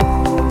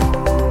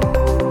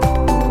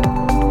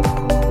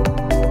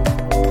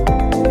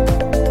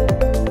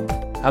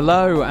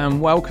Hello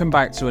and welcome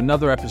back to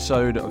another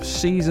episode of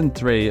Season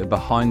 3 of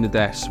Behind the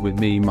Desk with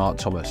me, Mark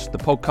Thomas, the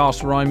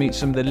podcast where I meet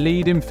some of the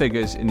leading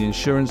figures in the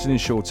insurance and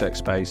insurtech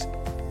space,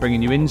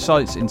 bringing you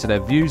insights into their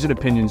views and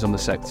opinions on the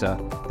sector,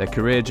 their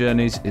career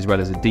journeys, as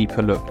well as a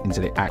deeper look into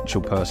the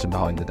actual person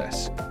behind the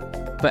desk.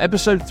 For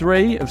episode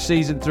 3 of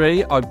Season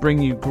 3, I bring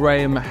you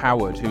Graeme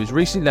Howard, who has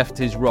recently left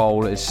his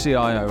role as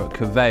CIO at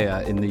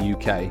Covéa in the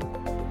UK.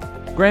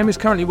 Graeme is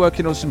currently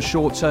working on some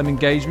short-term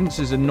engagements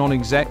as a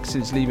non-exec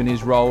since leaving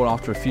his role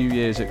after a few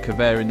years at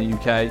Covéa in the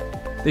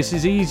UK. This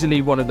is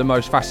easily one of the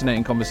most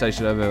fascinating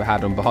conversations I've ever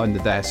had on Behind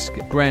the Desk.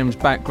 Graeme's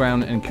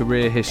background and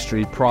career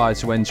history prior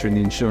to entering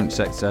the insurance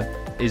sector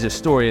is a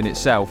story in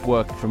itself,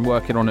 from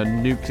working on a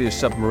nuclear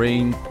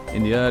submarine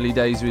in the early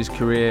days of his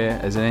career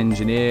as an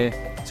engineer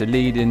to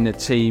leading the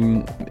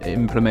team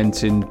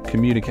implementing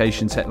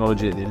communication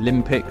technology at the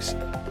Olympics.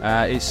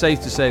 It's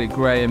safe to say that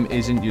Graeme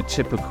isn't your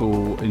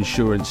typical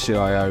insurance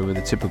CIO with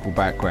a typical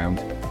background.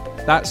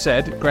 That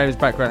said, Graeme's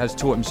background has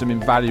taught him some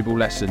invaluable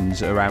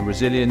lessons around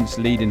resilience,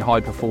 leading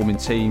high-performing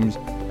teams,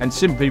 and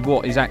simply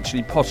what is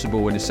actually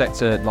possible in a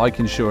sector like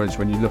insurance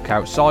when you look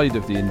outside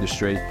of the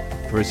industry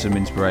for some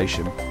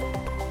inspiration.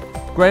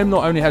 Graeme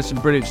not only has some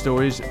brilliant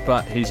stories,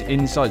 but his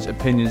insights,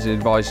 opinions and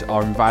advice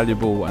are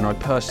invaluable, and I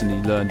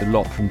personally learned a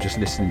lot from just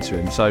listening to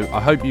him, so I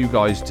hope you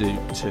guys do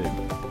too.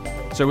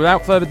 So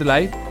without further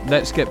delay,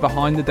 let's get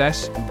behind the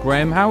desk with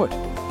Graeme Howard.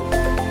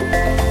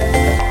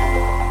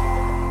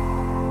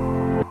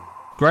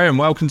 Graeme,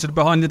 welcome to the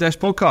Behind the Desk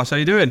podcast. How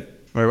you doing?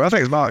 Very well,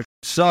 thanks, Mark.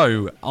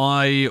 So,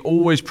 I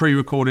always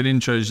pre-recorded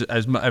intros,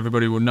 as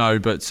everybody will know,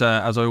 but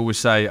as I always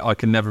say, I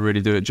can never really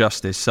do it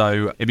justice.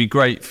 So, it'd be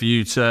great for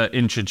you to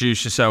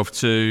introduce yourself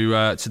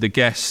to the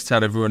guests,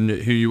 tell everyone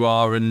who you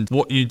are and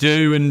what you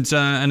do, and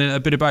a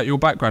bit about your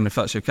background, if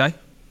that's okay.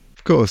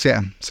 Of course,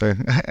 yeah. So,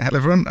 hello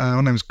everyone.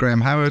 My name is Graeme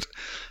Howard.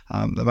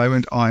 At the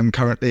moment, I'm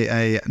currently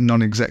a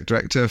non-exec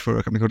director for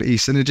a company called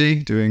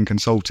eSynergy, doing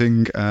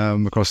consulting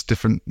across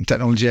different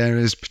technology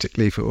areas,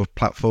 particularly for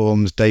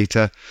platforms,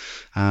 data,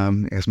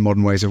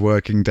 modern ways of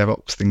working,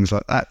 DevOps, things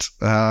like that.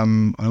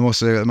 I'm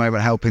also at the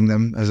moment helping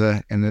them as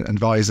an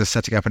advisor,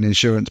 setting up an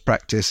insurance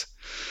practice.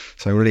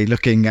 So really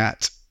looking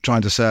at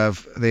trying to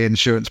serve the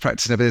insurance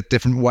practice in a bit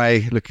different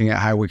way, looking at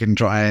how we can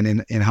try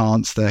and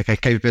enhance their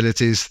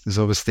capabilities. There's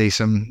obviously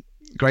some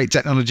great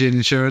technology in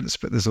insurance,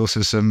 but there's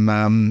also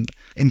some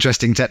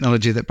interesting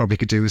technology that probably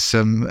could do with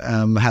some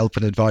help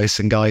and advice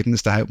and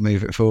guidance to help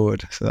move it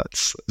forward. So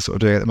that's sort of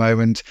doing at the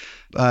moment.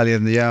 Earlier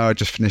in the year, I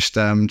just finished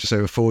just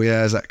over 4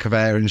 years at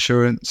Covéa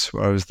Insurance,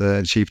 where I was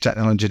the Chief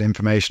Technology and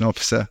Information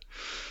Officer.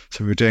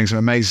 So we're doing some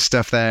amazing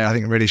stuff there. I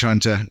think really trying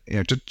to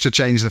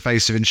change the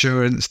face of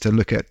insurance, to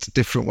look at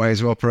different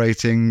ways of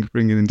operating,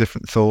 bringing in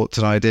different thoughts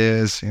and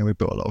ideas. We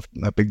built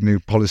a big new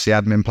policy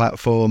admin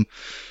platform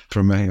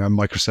from a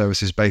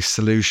microservices-based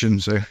solution.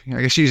 So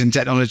I guess using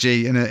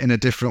technology in a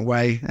different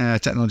way,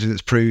 technology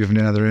that's proven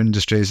in other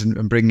industries,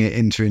 and bringing it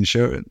into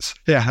insurance.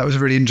 Yeah, that was a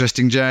really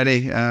interesting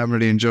journey.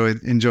 Really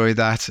enjoyed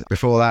that.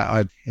 Before that,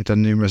 I'd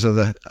done numerous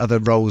other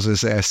roles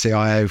as a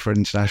CIO for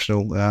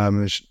international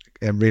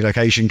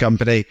relocation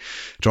company,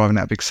 driving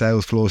that big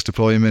sales floors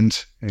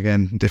deployment.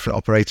 Again, different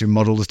operating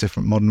models,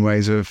 different modern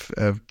ways of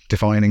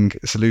defining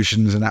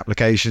solutions and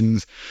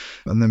applications.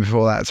 And then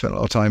before that, I spent a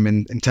lot of time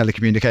in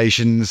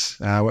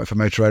telecommunications. I worked for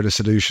Motorola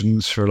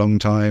Solutions for a long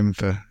time,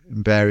 for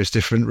various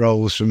different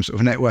roles, from sort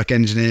of network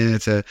engineer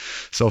to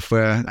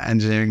software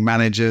engineering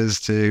managers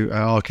to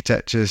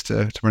architectures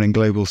to running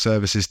global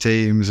services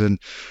teams and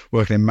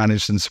working in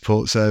managed and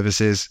support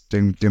services,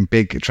 doing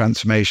big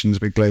transformations,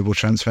 big global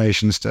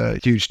transformations to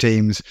huge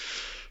teams.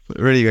 But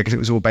really, because it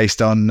was all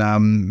based on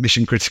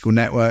mission critical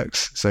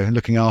networks, so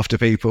looking after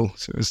people.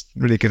 So it was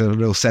really good, a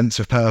real sense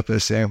of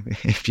purpose.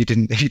 If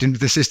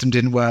the system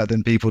didn't work,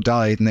 then people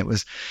died, and it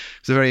was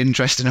a very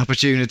interesting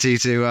opportunity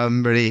to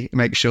really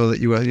make sure that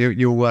you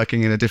were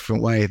working in a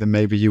different way than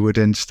maybe you would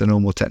in just a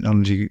normal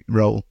technology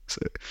role. So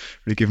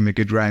really giving me a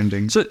good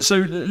grounding. So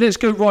let's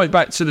go right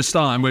back to the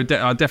start, and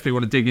I definitely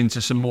want to dig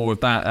into some more of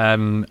that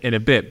in a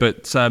bit,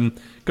 but.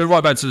 Go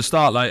right back to the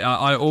start.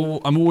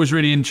 I'm always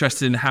really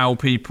interested in how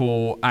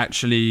people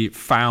actually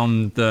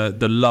found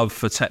the love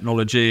for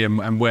technology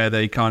and where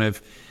they kind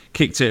of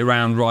kicked it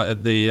around right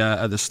at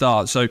the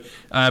start. So,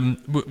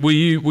 were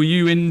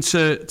you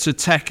into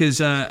tech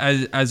as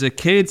a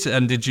kid,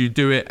 and did you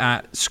do it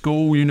at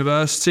school,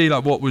 university?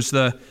 Like, what was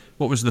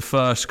the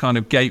first kind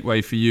of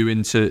gateway for you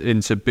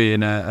into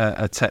being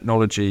a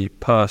technology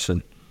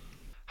person?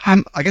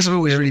 I guess I've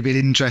always really been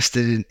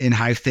interested in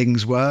how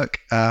things work,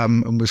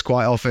 and was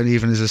quite often,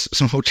 even as a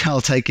small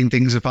child, taking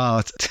things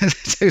apart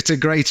to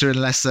greater and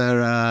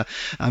lesser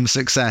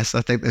success.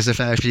 I think there's a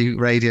fair few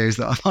radios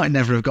that I might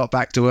never have got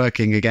back to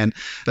working again,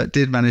 but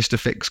did manage to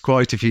fix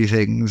quite a few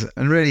things.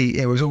 And really,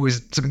 it was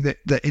always something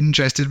that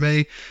interested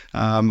me.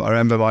 I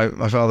remember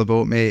my father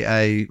bought me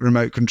a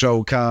remote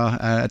control car,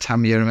 a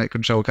Tamiya remote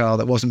control car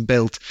that wasn't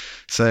built.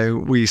 So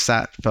we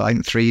sat for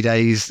 3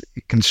 days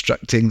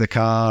constructing the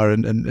car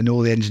and all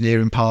the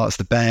engineering parts,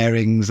 the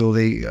bearings, all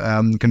the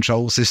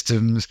control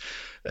systems.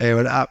 I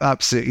would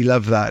absolutely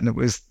love that, and it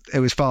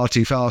was far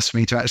too fast for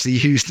me to actually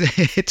use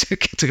it. It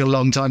took a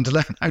long time to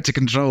learn how to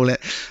control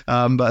it,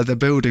 but the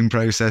building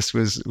process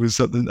was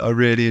something I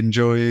really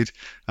enjoyed.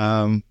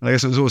 I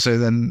guess it was also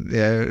then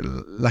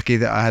lucky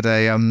that I had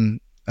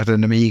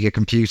an Amiga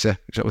computer,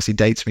 which obviously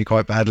dates me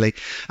quite badly.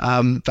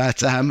 And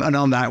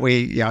on that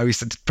I used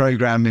to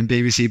program in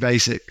BBC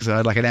Basic. So I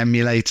had like an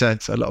emulator,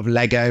 so a lot of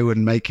Lego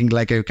and making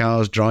Lego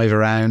cars drive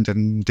around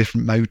and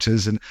different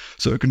motors and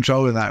sort of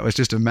controlling that. I was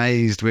just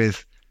amazed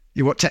with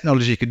what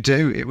technology could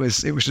do. It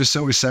was just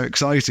always so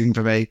exciting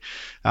for me,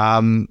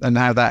 and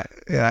how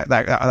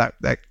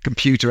that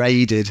computer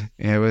aided.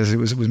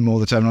 Was more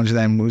the terminology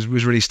then was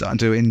really starting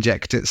to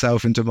inject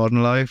itself into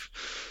modern life.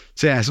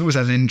 So yeah, it's always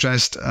had an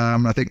interest.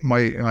 I think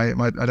my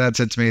dad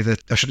said to me that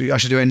I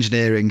should do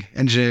engineering.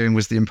 Engineering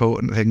was the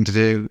important thing to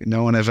do.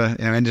 No one ever,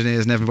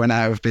 engineers never went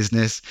out of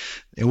business.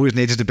 They always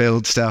needed to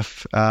build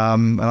stuff.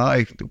 And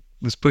I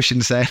was pushing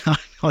to say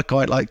I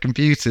quite like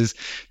computers.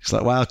 It's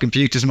like, wow,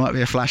 computers might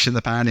be a flash in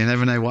the pan. You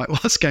never know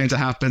what's going to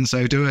happen.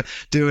 So do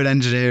an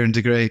engineering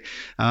degree.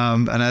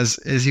 And as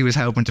he was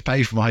helping to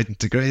pay for my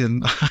degree,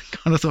 and I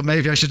kind of thought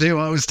maybe I should do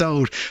what I was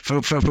told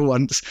for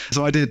once.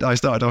 So I did. I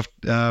started off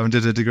and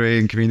did a degree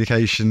in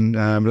communication,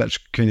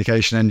 electrical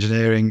communication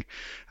engineering.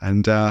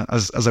 And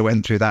as I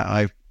went through that,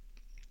 I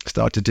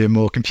started doing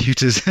more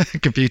computer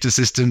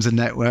systems and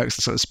networks,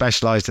 sort of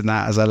specialised in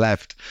that as I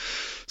left.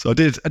 So I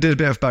did a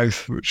bit of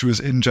both, which was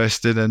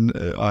interesting, and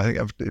I think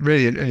I've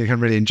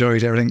really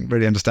enjoyed everything,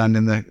 really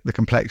understanding the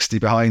complexity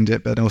behind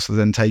it, but also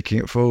then taking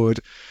it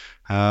forward.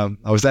 I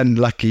was then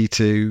lucky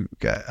to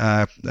get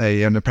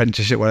an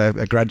apprenticeship,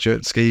 a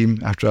graduate scheme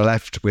after I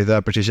left with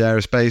British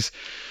Aerospace,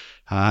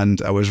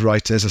 and I was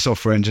right as a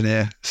software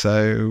engineer.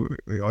 So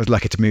I was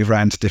lucky to move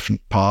around to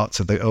different parts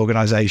of the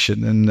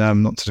organisation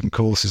and lots of different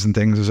courses and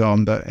things I was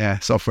on. But yeah,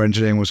 software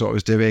engineering was what I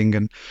was doing,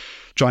 and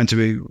trying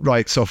to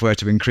write software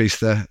to increase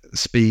the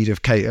speed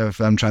of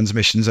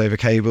transmissions over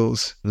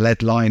cables,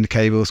 lead-lined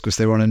cables, because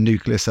they were on a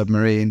nuclear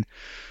submarine.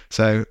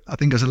 So I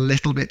think I was a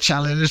little bit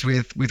challenged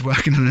with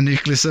working on a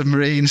nuclear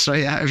submarine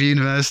straight out of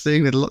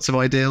university with lots of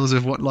ideals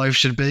of what life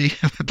should be.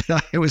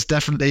 But it was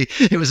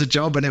a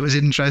job, and it was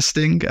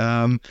interesting.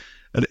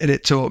 And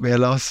it taught me a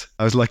lot.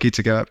 I was lucky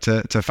to go up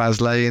to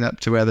Faslane, up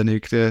to where the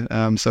nuclear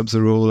subs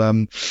are all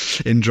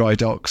in dry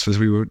docks as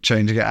we were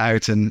changing it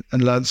out, and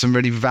learned some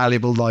really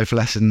valuable life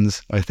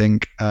lessons, I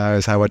think,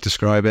 is how I'd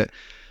describe it.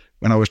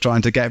 When I was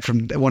trying to get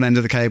from one end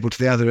of the cable to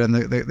the other, and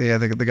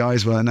the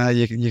guys were, no,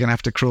 you're going to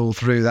have to crawl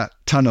through that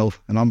tunnel,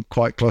 and I'm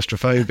quite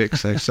claustrophobic,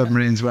 so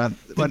submarines weren't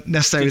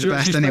necessarily the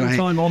best anyway. Did you spend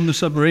time on the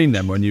submarine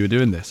then when you were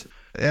doing this?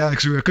 Yeah,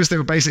 because they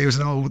were basically,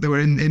 they were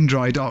in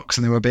dry docks,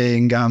 and they were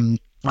being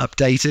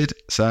updated,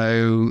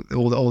 so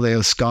all the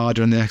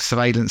SCADA and the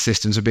surveillance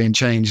systems were being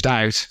changed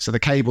out, so the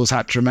cables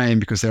had to remain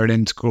because they're an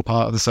integral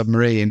part of the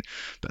submarine,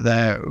 but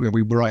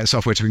we were writing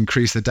software to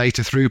increase the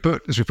data throughput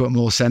as we put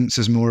more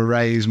sensors, more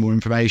arrays, more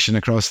information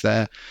across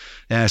there.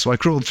 Yeah, so I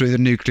crawled through the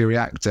nuclear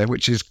reactor,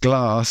 which is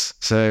glass,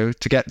 so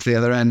to get to the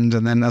other end,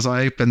 and then as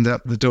I opened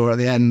up the door at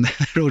the end,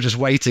 they're all just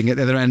waiting at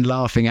the other end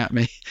laughing at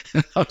me.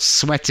 I was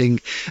sweating.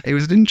 It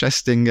was an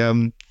interesting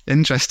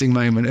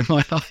moment in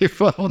my life,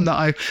 one that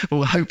I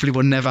hopefully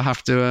will never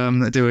have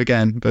to do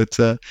again. But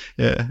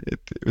it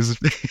was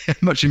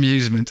much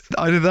amusement.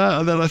 I did that,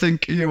 and then I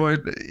think it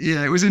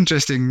was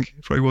interesting.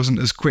 Probably wasn't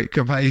as quick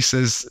a pace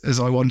as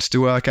I wanted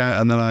to work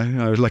at, and then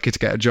I was lucky to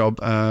get a job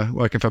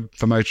working for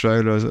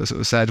Motorola, as I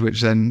sort of said,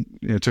 which then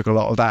took a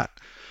lot of that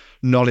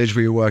knowledge.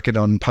 We were working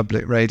on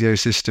public radio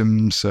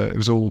systems. It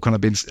was all kind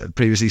of been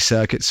previously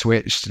circuit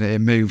switched, and it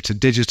moved to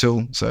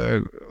digital.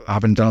 So I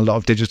haven't done a lot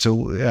of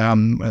digital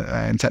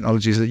and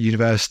technologies at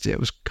university. It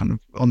was kind of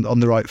on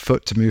the right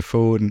foot to move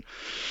forward, and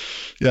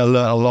I learned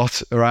a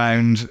lot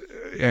around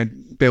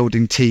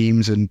building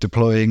teams and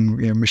deploying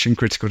mission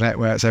critical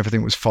networks.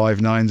 Everything was 5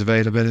 nines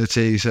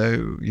availability,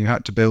 so you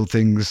had to build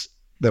things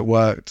that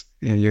worked.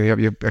 You have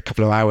a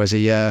couple of hours a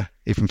year,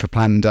 even for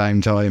planned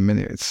downtime, and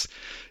it's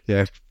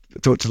I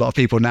talk to a lot of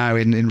people now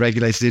in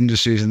regulated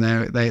industries, and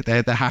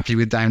they're happy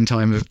with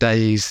downtime of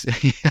days.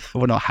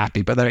 Well, not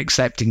happy, but they're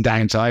accepting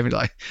downtime.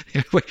 Like,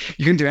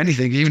 you can do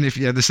anything, even if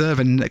the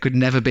server could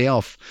never be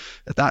off.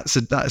 That's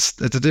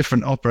a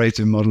different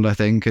operating model, I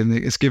think, and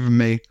it's given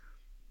me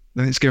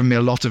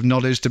a lot of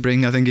knowledge to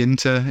bring, I think,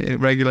 into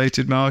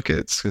regulated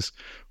markets. Because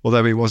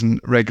although it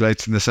wasn't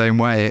regulated in the same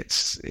way,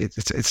 it's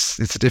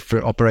a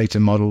different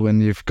operating model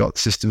when you've got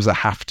systems that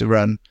have to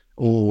run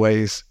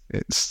always.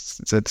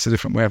 It's a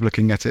different way of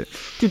looking at it.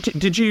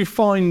 Did you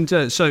find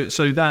so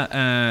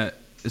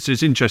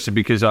it's interesting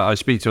because I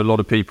speak to a lot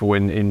of people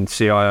in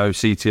CIO,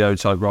 CTO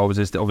type roles.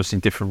 There's obviously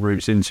different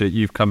routes into it.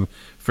 You've come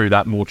through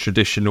that more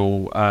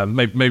traditional,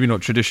 maybe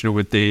not traditional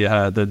with the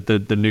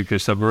nuclear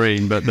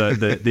submarine, but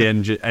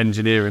the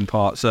engineering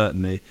part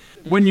certainly.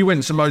 When you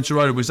went to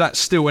Motorola, was that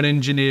still an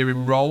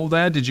engineering role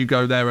there? Did you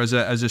go there as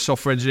a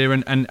software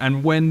engineer?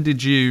 And when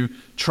did you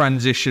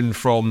transition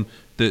from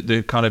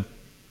the kind of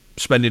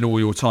spending all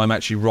your time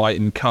actually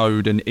writing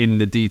code and in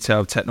the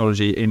detailed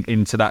technology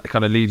into that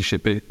kind of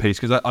leadership piece?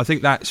 Because I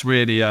think that's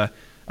really a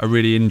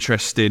really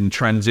interesting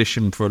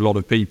transition for a lot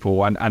of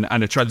people, and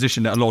a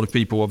transition that a lot of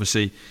people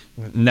obviously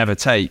never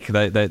take.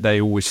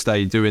 They always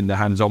stay doing the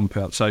hands-on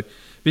part. So it'd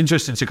be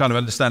interesting to kind of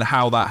understand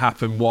how that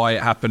happened, why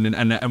it happened,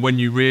 and when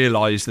you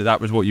realised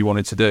that was what you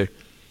wanted to do.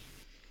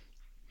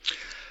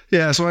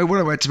 Yeah, so when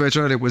I went to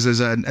Motorola, it was as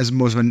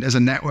a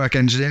network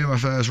engineer, my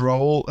first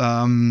role,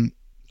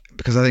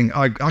 because I think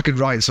I could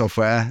write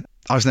software.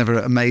 I was never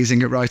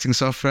amazing at writing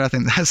software. I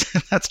think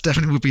that's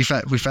definitely would be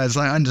fair to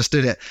say. I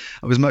understood it.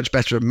 I was much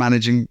better at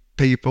managing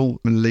people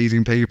and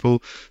leading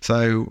people.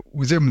 So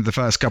within the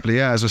first couple of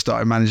years, I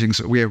started managing.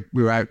 So we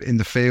were out in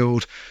the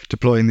field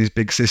deploying these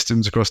big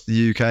systems across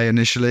the UK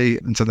initially,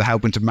 and so they're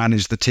helping to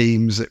manage the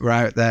teams that were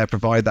out there,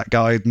 provide that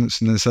guidance,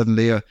 and then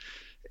suddenly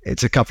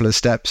it's a couple of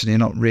steps, and you're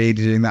not really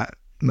doing that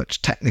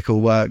much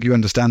technical work. You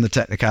understand the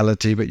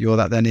technicality, but you're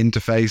that then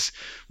interface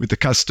with the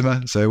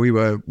customer. So we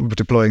were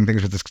deploying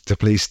things with the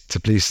police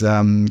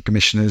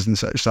commissioners and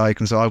such like,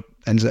 and so I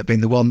ended up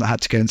being the one that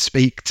had to go and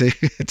speak to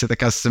the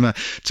customer,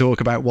 talk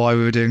about why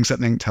we were doing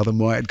something, tell them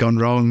why it had gone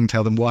wrong,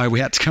 tell them why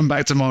we had to come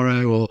back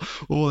tomorrow, or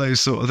all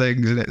those sort of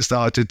things. And it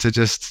started to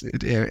just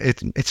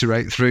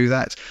iterate through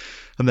that.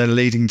 And then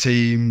leading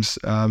teams.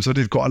 So I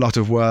did quite a lot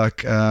of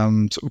work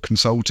sort of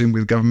consulting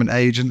with government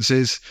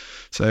agencies.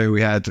 So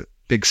we had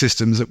big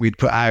systems that we'd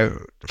put out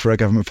for a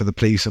government, for the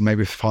police, or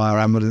maybe fire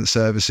ambulance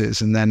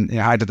services. And then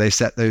how did they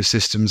set those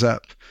systems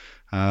up?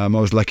 I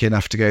was lucky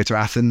enough to go to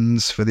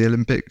Athens for the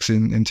Olympics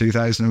in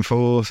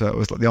 2004. So it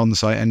was like the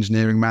on-site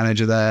engineering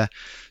manager there.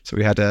 So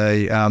we had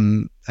a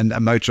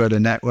Motorola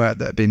network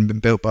that had been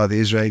built by the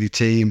Israeli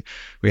team.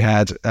 We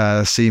had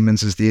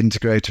Siemens as the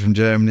integrator from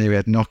Germany. We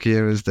had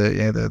Nokia as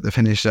the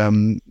Finnish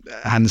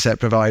handset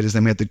providers.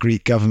 Then we had the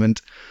Greek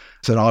government.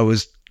 So I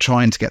was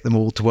trying to get them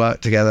all to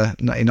work together.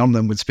 None of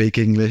them would speak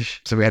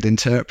English. So we had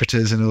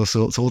interpreters and all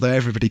sorts. Although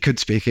everybody could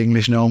speak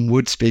English, no one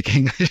would speak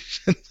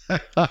English.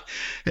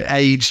 It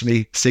aged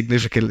me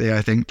significantly,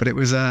 I think. But it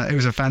was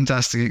a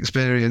fantastic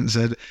experience.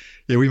 And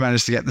we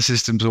managed to get the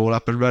systems all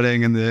up and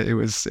running, and it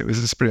was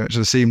pretty much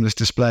a seamless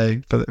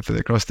display for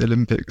across the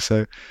Olympics.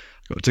 So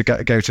got to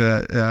go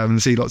to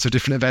see lots of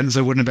different events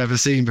I wouldn't have ever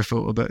seen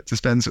before. But to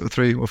spend sort of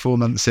 3 or 4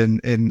 months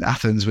in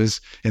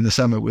Athens in the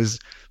summer was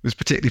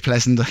particularly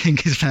pleasant, I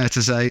think is fair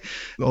to say,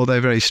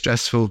 although very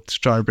stressful to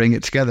try and bring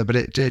it together. But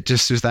it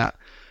just was that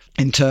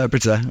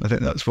interpreter. I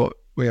think that's what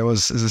we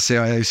was as a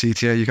CIO,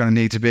 CTO, you kind of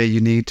need to be.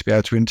 You need to be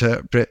able to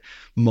interpret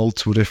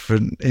multiple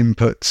different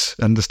inputs,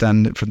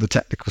 understand it from the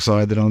technical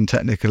side, the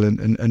non-technical,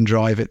 and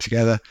drive it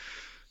together.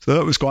 So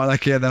that was quite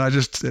lucky. And then I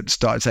just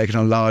started taking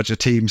on larger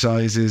team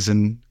sizes,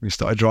 and we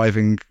started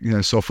driving,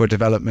 software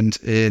development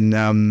in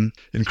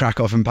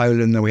Krakow in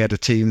Poland. And we had a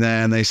team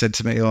there, and they said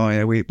to me,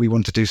 we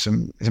want to do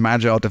some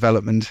agile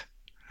development.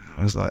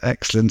 I was like,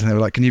 excellent. And they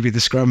were like, can you be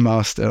the scrum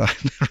master? I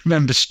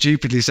remember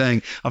stupidly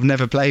saying, I've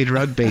never played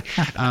rugby,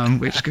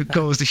 which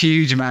caused a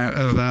huge amount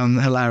of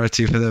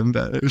hilarity for them.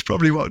 But it was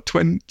probably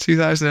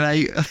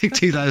 2008, I think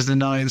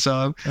 2009.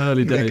 So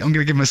early days. I'm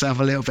going to give myself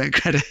a little bit of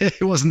credit.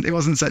 It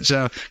wasn't such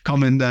a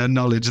common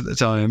knowledge at the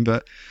time,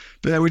 but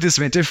yeah, we did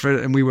something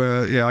different, and we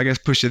were, I guess,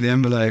 pushing the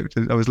envelope.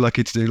 I was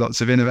lucky to do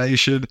lots of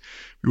innovation.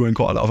 We won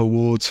quite a lot of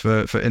awards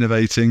for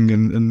innovating,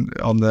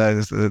 and on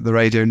the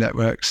radio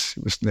networks,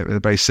 it was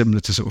very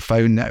similar to sort of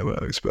phone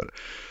networks, but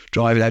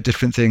driving out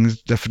different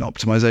things, different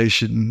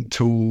optimization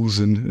tools,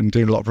 and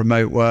doing a lot of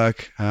remote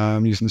work,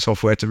 using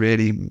software to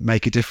really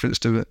make a difference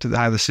to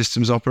how the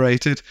systems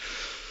operated.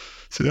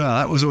 So yeah,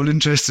 that was all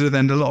interesting. And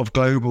then a lot of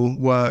global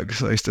work.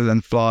 So I used to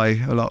then fly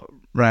a lot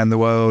around the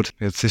world.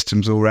 We had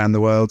systems all around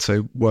the world,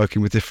 so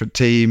working with different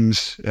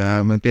teams,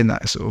 and being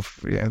that sort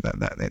of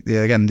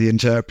again, the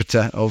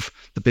interpreter of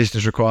the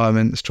business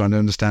requirements, trying to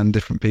understand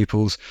different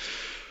people's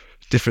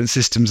different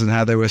systems and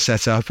how they were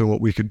set up and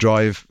what we could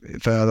drive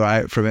further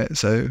out from it.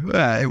 So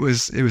it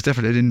was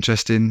definitely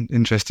an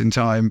interesting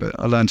time. But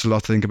I learned a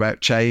lot, I think,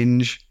 about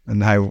change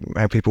and how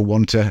people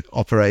want to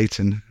operate.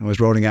 And I was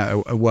rolling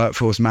out a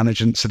workforce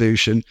management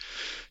solution.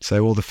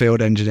 So all the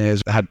field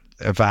engineers had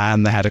a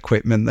van, they had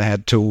equipment, they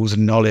had tools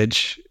and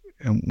knowledge,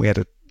 and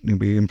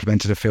we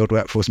implemented a field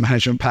workforce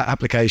management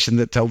application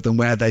that told them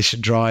where they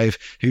should drive,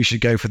 who should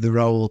go for the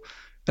role.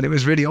 And it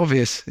was really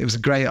obvious. It was a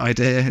great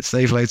idea. It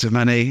saved loads of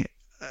money.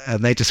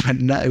 And they just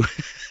went, no.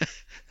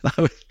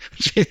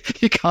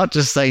 You can't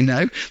just say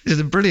no. This is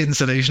a brilliant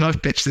solution. I've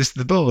pitched this to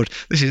the board.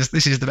 This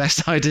is the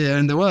best idea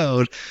in the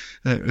world.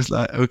 And it was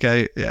like,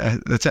 okay, yeah,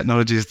 the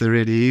technology is the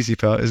really easy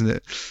part, isn't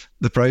it?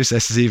 The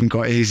process is even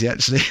quite easy,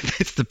 actually.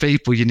 It's the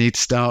people you need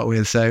to start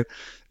with. So,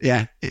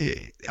 yeah,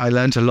 I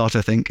learned a lot,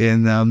 I think,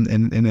 in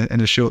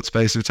a short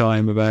space of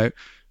time about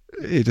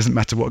it doesn't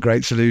matter what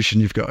great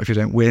solution you've got. If you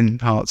don't win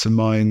hearts and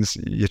minds,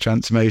 your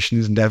transformation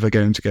is never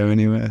going to go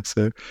anywhere.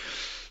 So,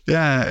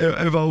 yeah,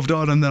 it evolved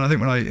on, and then I think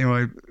when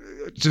I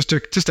just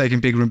taking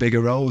bigger and bigger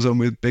roles on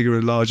with bigger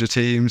and larger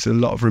teams, a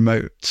lot of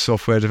remote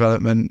software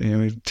development,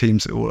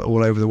 teams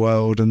all over the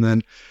world, and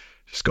then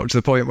just got to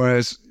the point where I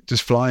was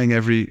just flying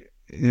every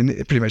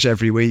pretty much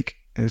every week.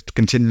 It's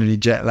continually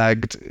jet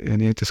lagged,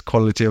 and just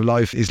quality of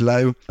life is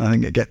low. I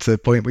think it gets to the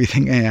point where you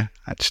think, yeah,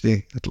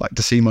 actually, I'd like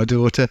to see my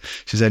daughter.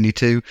 She's only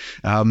 2.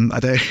 I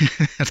don't,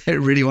 I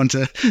don't really want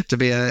to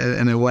be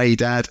an away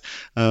dad.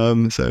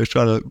 So I was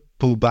trying to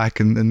pull back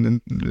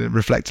and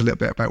reflect a little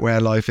bit about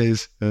where life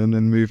is, and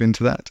then move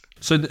into that.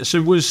 So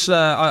was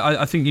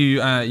I think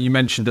you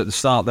mentioned at the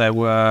start there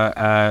were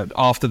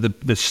after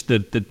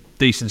the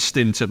decent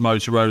stint at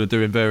Motorola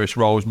doing various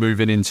roles,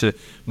 moving into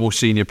more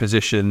senior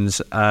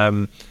positions.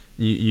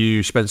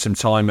 You spent some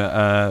time at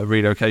a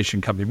relocation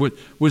company.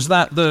 Was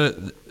that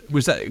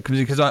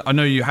because I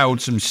know you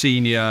held some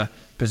senior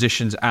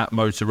positions at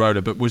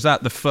Motorola, but was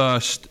that the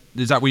first?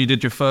 Is that where you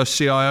did your first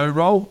CIO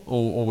role,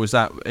 or was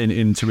that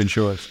into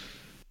insurance?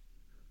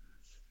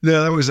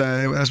 No, that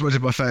was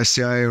my first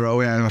CIO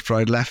role. Yeah, after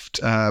I'd left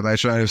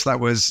Motorola, so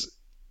that was,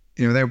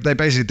 they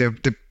basically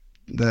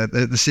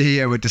the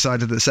CEO had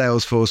decided that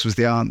Salesforce was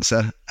the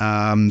answer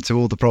to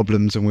all the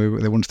problems,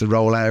 and they wanted to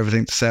roll out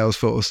everything to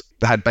Salesforce.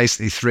 They had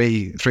basically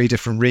three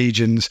different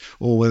regions,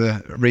 all with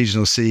a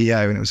regional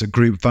CEO, and it was a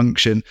group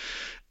function.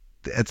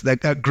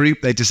 That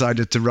group, they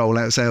decided to roll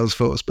out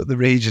Salesforce, but the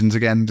regions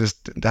again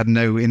just had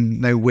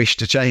no wish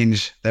to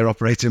change their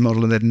operating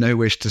model, and they had no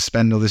wish to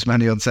spend all this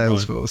money on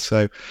Salesforce.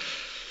 Right. So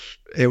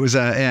it was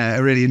a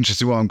really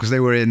interesting one, because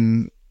they were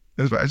in.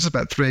 It was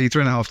about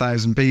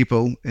 3,500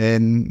 people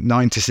in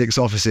 96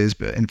 offices,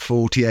 but in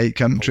 48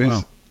 countries. Oh,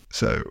 wow.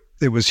 So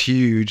it was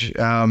huge.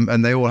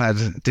 And they all had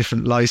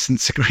different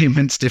license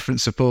agreements, different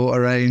support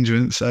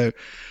arrangements. So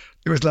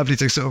it was lovely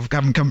to sort of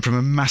having come from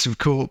a massive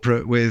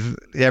corporate with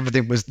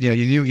everything was, you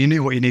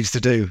knew what you needed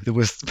to do. There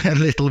was a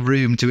little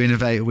room to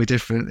innovate or be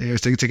different. It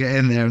was to get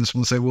in there and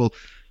someone say, well,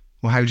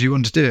 how do you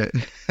want to do it?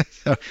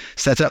 So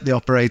set up the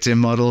operating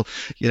model,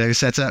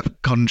 set up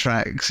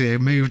contracts,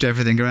 moved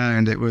everything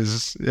around. It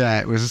was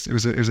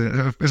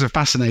a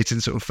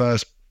fascinating sort of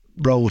first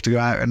role to go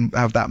out and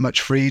have that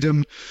much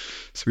freedom.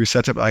 So we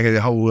set up like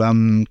a whole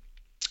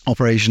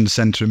operations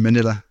center in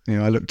Manila.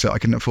 I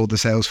couldn't afford the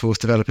Salesforce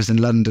developers in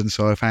London,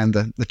 so I found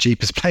the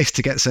cheapest place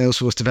to get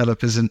Salesforce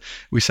developers, and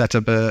we set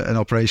up an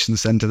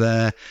operations center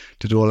there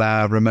to do all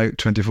our remote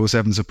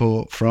 24/7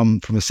 support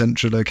from a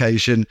central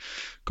location.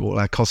 Got all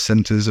our cost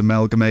centers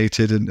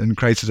amalgamated and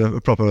created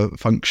a proper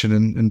function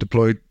and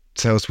deployed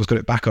Salesforce, got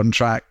it back on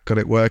track, got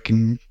it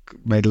working,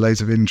 made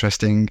loads of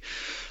interesting,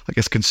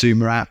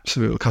 consumer apps,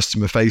 a little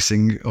customer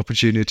facing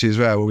opportunity as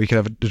well, where we could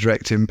have a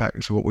direct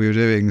impact of what we were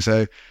doing.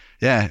 So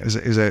yeah, it was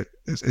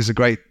a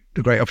great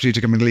opportunity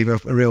to come and leave a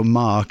real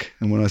mark.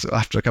 And when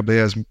after a couple of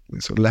years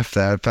sort of left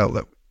there, I felt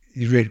that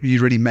you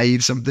really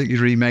made something. You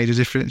really made a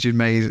difference. You'd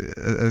made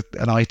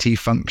an IT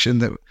function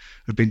that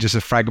had been just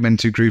a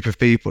fragmented group of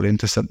people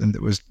into something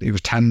that was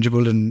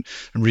tangible and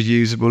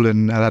reusable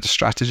and had a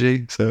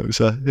strategy. So it was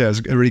a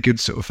really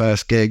good sort of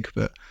first gig.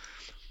 But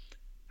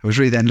I was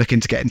really then looking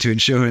to get into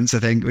insurance, I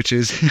think, which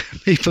is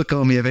people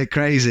call me a bit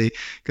crazy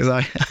because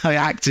I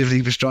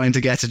actively was trying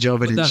to get a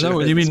job in insurance. No,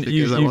 you mean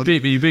you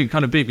beat me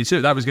to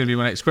it. That was going to be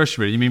my next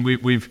question. Really, you mean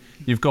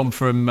you've gone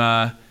from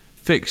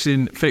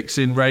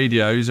fixing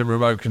radios and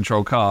remote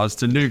control cars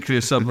to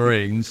nuclear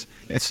submarines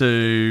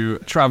to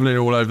traveling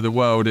all over the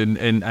world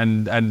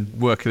and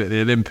working at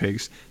the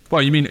Olympics.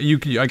 Well, you mean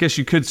I guess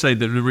you could say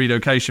that the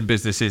relocation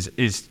business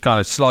is kind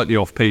of slightly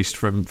off piste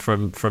from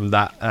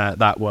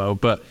that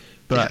world, but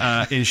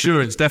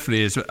insurance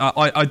definitely is.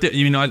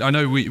 I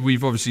know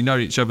we've obviously known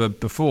each other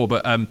before,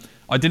 but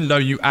I didn't know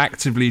you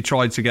actively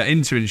tried to get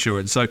into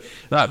insurance. So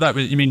that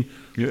you mean.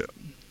 Yeah.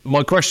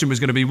 My question was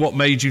going to be, what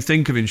made you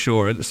think of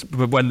insurance?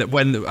 When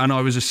and I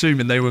was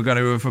assuming they were going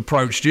to have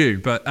approached you.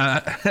 But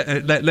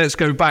let's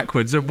go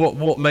backwards.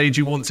 What made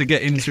you want to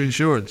get into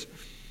insurance?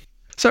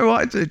 So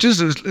I just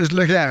as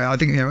looking at it, I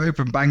think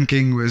open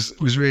banking was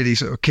really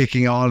sort of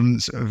kicking on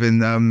sort of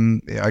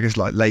in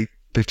like late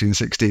 15,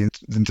 16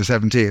 into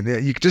 17.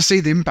 You could just see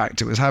the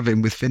impact it was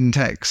having with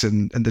fintechs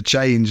and the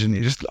change. And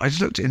I just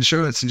looked at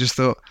insurance and just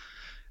thought,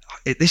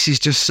 this is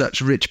just such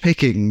rich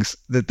pickings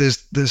that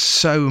there's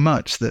so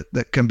much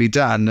that can be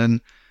done. And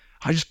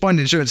I just find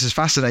insurance is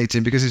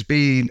fascinating because it's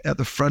been at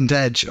the front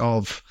edge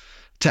of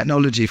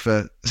technology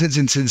since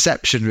its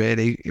inception,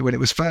 really. When it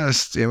was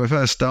first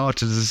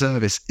started as a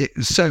service, it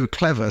was so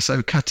clever,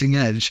 so cutting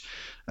edge.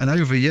 And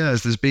over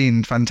years, there's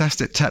been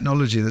fantastic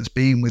technology that's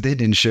been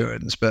within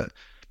insurance, but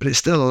it's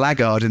still a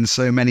laggard in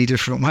so many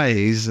different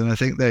ways. And I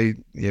think they,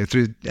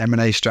 through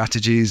M&A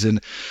strategies and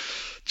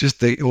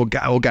just the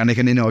organic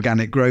and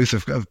inorganic growth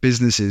of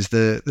businesses,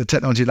 the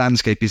technology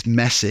landscape is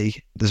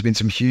messy. There's been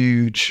some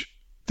huge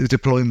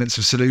deployments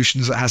of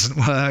solutions that hasn't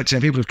worked.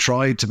 People have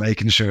tried to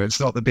make insurance,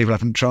 not that people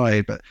haven't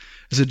tried, but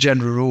as a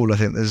general rule, I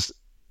think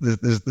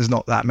there's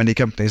not that many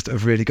companies that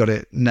have really got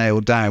it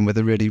nailed down with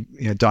a really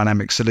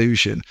dynamic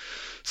solution.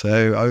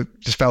 So I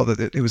just felt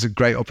that it was a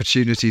great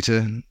opportunity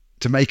to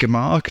make a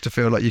mark, to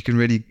feel like you can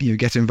really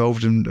get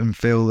involved and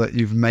feel that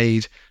you've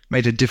made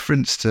a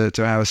difference to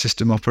how a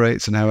system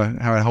operates and how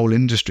a whole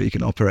industry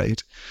can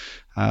operate.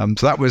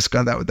 So that was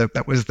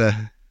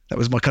that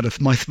was my kind of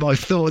my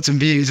thoughts and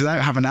views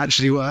without having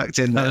actually worked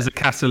in that there. was a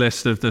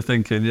catalyst of the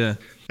thinking. Yeah.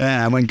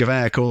 And when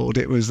Covéa called,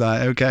 it was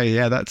like, okay,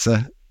 yeah, that's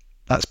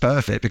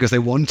perfect, because they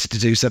wanted to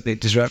do something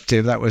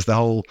disruptive. That was the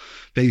whole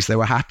piece. They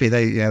were happy.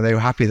 They were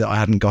happy that I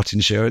hadn't got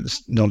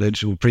insurance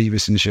knowledge or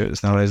previous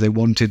insurance knowledge. They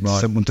wanted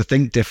someone to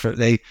think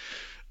differently,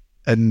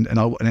 and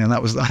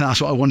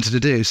that's what I wanted to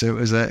do. So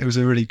it was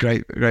a really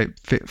great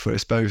fit for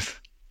us both.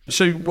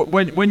 So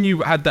when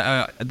you had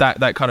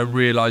that kind of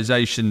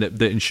realization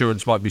that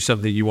insurance might be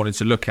something you wanted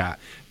to look at,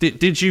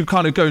 did you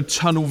kind of go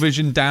tunnel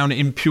vision down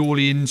in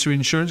purely into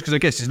insurance? Because I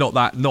guess it's not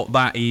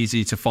that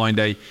easy to find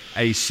a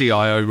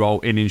CIO role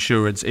in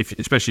insurance,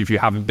 especially if you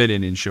haven't been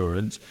in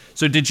insurance.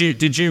 So did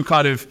you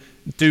kind of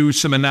do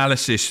some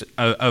analysis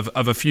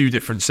of a few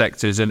different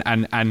sectors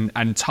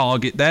and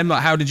target them?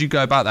 Like, how did you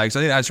go about that? Because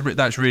I think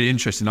that's really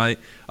interesting. A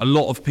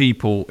lot of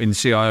people in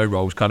CIO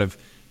roles kind of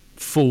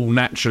fall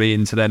naturally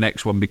into their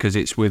next one because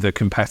it's with a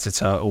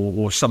competitor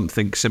or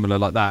something similar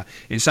like that.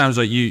 It sounds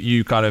like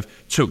you kind of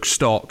took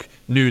stock,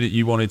 knew that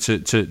you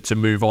wanted to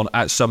move on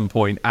at some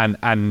point,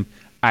 and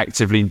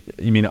actively.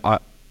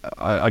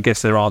 I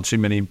guess there aren't too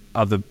many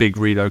other big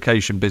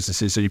relocation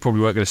businesses, so you probably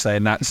weren't going to stay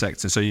in that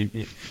sector. So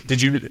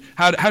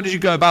how did you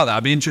go about that?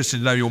 I'd be interested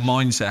to know your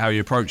mindset, how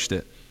you approached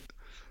it.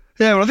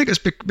 Yeah, well, I think it's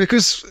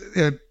because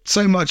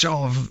so much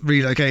of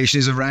relocation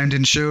is around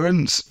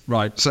insurance,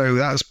 right? So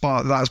that's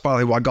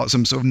partly why I got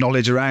some sort of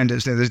knowledge around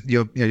it. So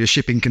you're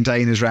shipping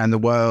containers around the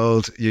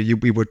world.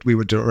 We were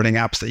running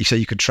apps that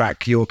you could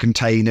track your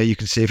container. You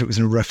could see if it was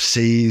in rough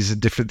seas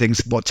and different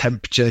things, what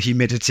temperature,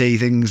 humidity,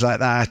 things like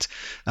that.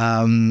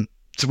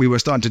 So we were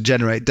starting to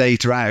generate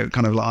data out,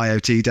 kind of like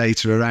IoT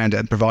data around it,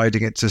 and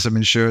providing it to some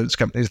insurance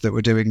companies that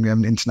were doing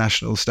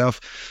international stuff.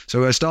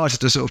 So I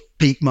started to sort of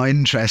pique my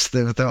interest.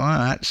 I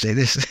thought, actually,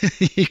 this,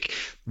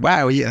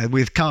 wow,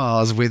 with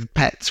cars, with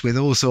pets, with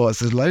all sorts,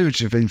 there's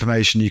loads of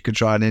information you could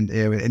try and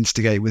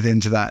instigate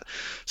into that.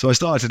 So I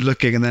started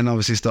looking, and then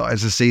obviously started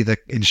to see the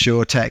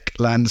insurtech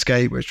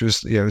landscape, which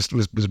was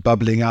was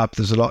bubbling up.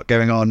 There's a lot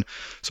going on.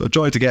 So I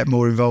tried to get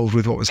more involved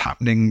with what was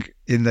happening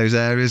in those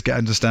areas, get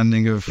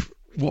understanding of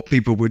what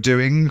people were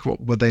doing,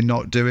 what were they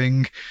not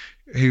doing,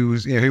 who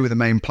were the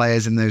main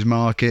players in those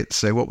markets.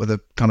 So what were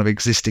the kind of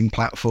existing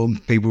platforms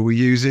people were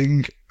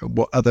using,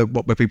 what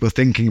were people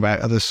thinking about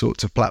other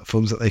sorts of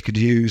platforms that they could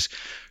use.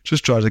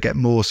 Just try to get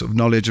more sort of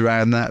knowledge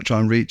around that, try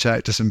and reach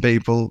out to some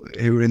people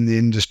who were in the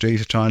industry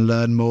to try and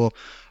learn more.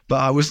 But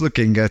I was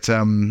looking at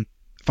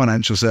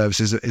financial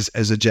services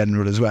as a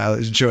general as well.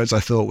 Insurance I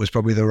thought was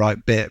probably the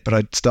right bit, but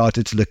I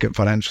started to look at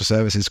financial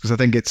services because I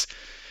think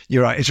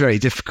you're right, it's very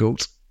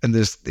difficult. And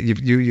there's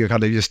you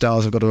kind of, your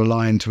stars have got to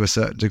align to a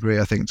certain degree,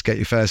 I think, to get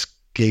your first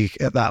gig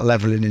at that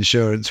level in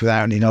insurance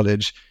without any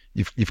knowledge.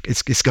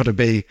 It's got to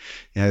be,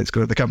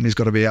 the company's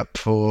got to be up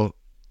for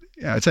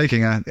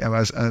taking a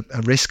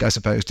risk, I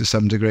suppose, to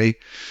some degree,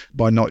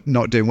 by not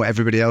doing what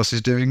everybody else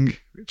is doing,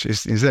 which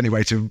is the only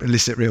way to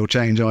elicit real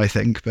change, I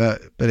think.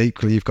 But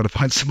equally, you've got to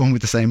find someone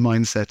with the same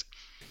mindset.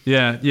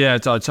 Yeah, I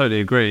totally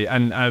agree.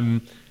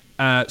 And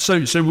so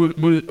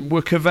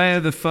were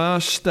Covéa the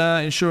first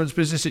insurance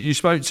business that you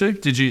spoke to?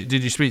 Did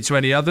you speak to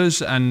any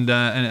others and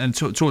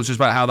talk to us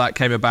about how that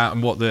came about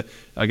and what the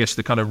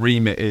kind of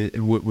remit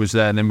was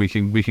there, and then we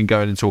can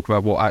go in and talk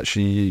about what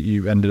actually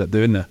you ended up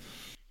doing there.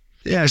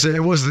 Yeah, so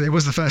it was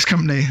the first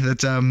company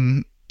that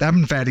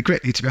happened fairly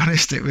quickly, to be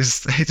honest. It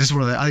was just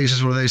one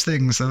of those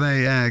things. So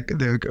they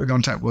were in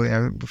contact with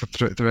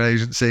through an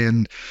agency,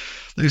 and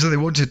they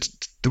wanted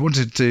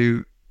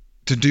to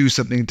do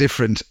something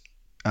different.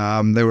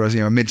 They were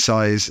a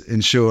mid-size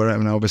insurer,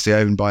 and obviously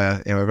owned by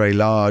a very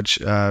large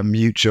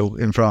mutual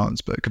in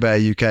France. But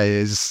Covéa UK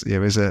is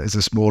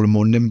a smaller,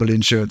 more nimble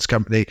insurance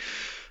company.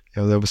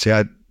 They obviously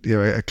had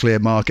a clear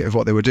market of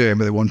what they were doing,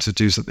 but they wanted to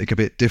do something a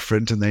bit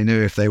different. And they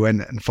knew if they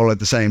went and followed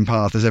the same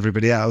path as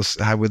everybody else,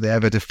 how would they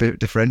ever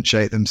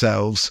differentiate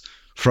themselves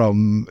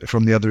from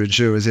the other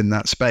insurers in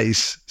that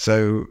space?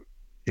 So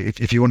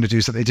if you want to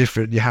do something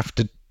different, you have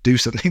to do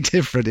something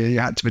different. You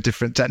had to have a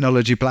different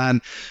technology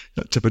plan,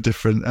 to have a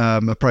different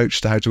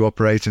approach to how to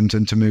operate and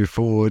to move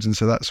forward. And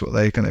so that's what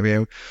they kind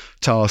of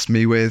tasked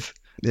me with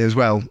as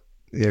well.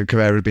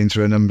 Covéa had been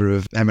through a number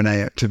of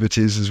M&A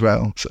activities as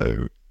well.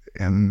 So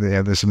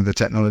there's some of the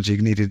technology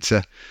needed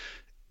to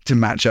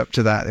match up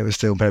to that. It was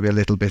still maybe a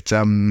little bit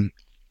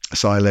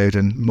siloed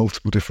and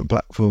multiple different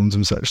platforms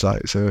and such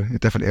like. So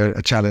definitely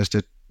a challenge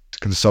to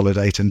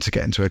consolidate and to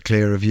get into a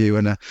clearer view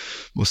and a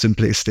more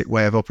simplistic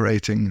way of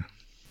operating.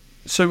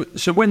 So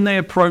when they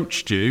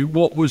approached you,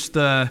 what was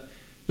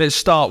let's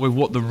start with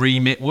what the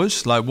remit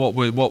was. Like what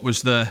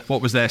was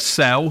their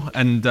sell,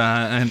 and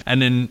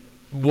then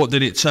what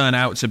did it turn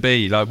out to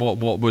be? Like what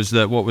was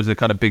the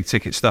kind of big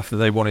ticket stuff that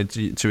they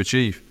wanted to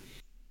achieve?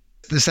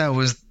 The sell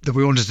was that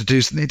we wanted to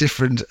do something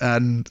different,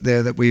 and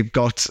that we've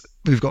got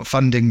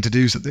funding to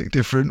do something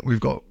different. We've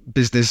got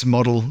business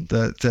model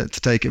to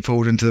take it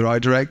forward into the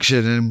right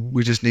direction, and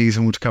we just need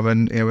someone to come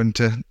and and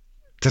to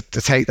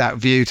take that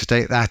view, to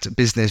take that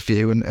business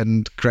view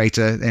and create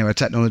a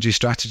technology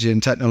strategy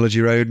and technology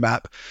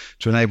roadmap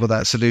to enable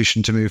that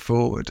solution to move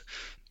forward.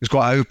 was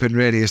quite open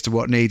really as to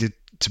what needed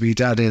to be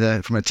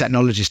done from a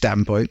technology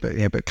standpoint,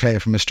 but clear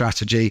from a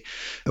strategy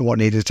and what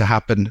needed to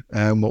happen,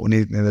 what we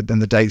needed,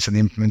 and the dates and the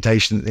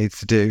implementation that needs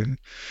to do.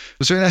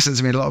 So in essence,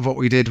 a lot of what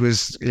we did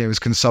was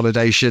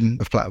consolidation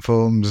of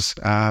platforms,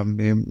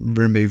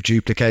 remove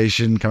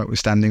duplication, come up with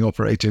standing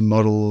operating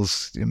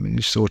models,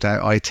 sort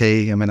out IT.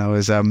 I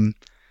was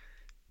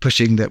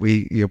pushing that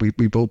we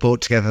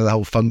brought together the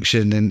whole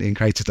function and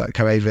created like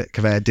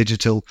Covéa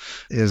Digital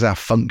as our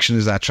function,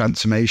 as our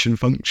transformation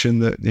function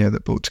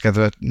that brought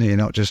together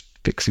not just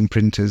fixing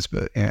printers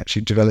but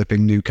actually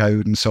developing new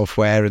code and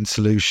software and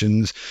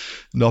solutions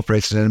and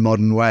operating in a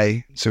modern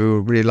way. So we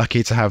were really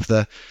lucky to have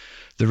the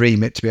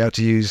remit to be able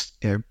to use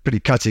pretty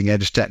cutting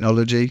edge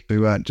technology. We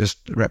weren't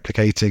just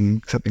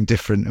replicating something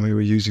different, and we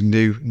were using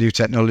new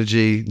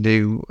technology,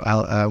 new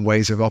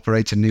ways of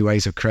operating, new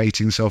ways of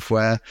creating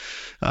software.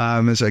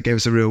 And so it gave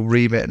us a real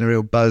remit and a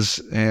real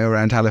buzz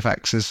around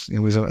Halifax as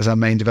our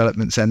main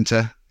development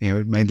centre.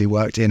 We mainly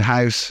worked in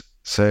house.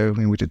 So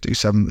we did do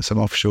some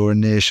offshore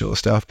and nearshore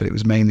stuff, but it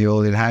was mainly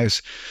all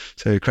in-house.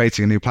 So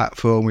creating a new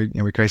platform, we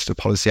created a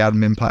policy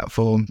admin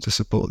platform to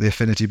support the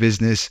affinity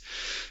business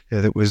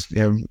that was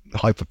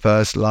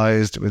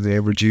hyper-personalised with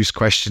reduced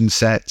question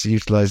sets,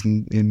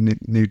 utilising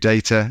new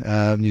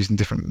data, using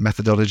different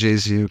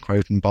methodologies,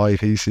 quote and buy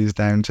pieces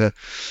down to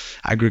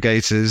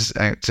aggregators,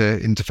 out to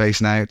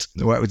interfacing out.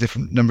 I worked with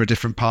number of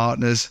different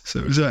partners. So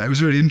it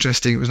was really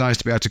interesting. It was nice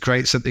to be able to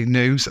create something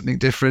new, something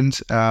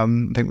different. I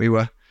think we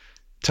were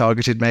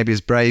targeted maybe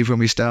as Brave when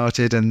we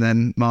started, and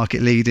then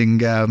market leading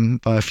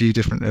by a few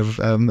different of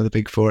the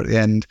big four at the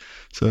end.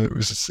 So it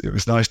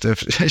was nice to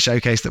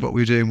showcase that what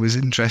we were doing was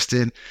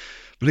interesting.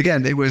 But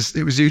again, it was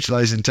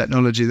utilising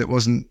technology that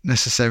wasn't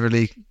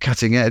necessarily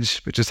cutting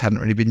edge, but just hadn't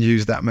really been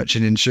used that much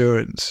in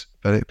insurance.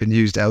 But it'd been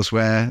used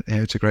elsewhere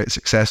to great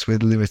success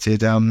with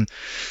limited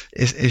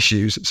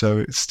issues. So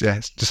it's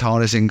just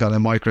harnessing kind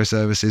of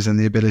microservices and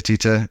the ability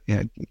to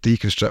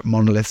deconstruct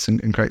monoliths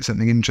and create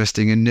something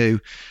interesting and new.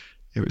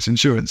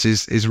 Insurance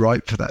is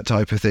ripe for that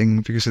type of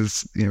thing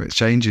because it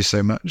changes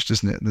so much,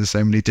 doesn't it? There's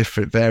so many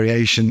different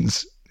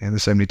variations.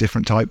 There's so many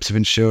different types of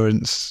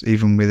insurance,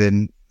 even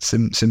within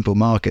simple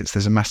markets.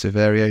 There's a massive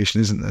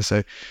variation, isn't there?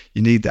 So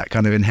you need that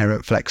kind of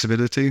inherent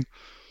flexibility.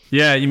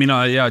 Yeah,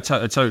 I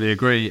totally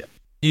agree.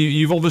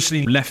 You've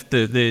obviously left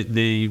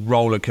the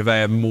role at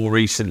Covéa more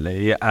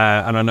recently,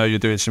 and I know you're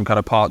doing some kind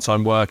of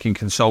part-time work in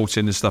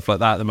consulting and stuff like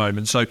that at the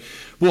moment. So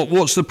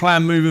what's the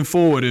plan moving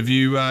forward? Have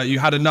you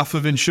had enough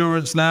of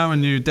insurance now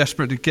and you're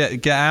desperate to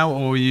get out,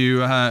 or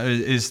have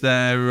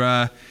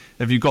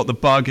you got the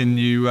bug and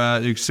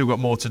you've still got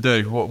more to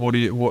do?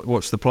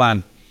 What's the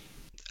plan?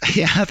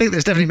 Yeah, I think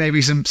there's definitely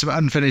maybe some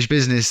unfinished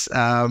business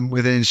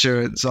within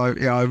insurance. I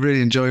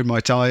really enjoyed my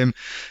time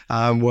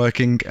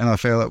working, and I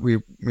feel that we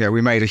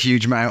made a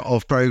huge amount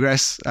of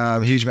progress,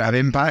 a huge amount of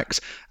impact,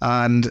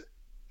 but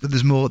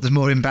there's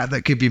more impact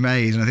that could be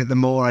made. And I think the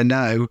more I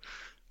know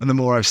and the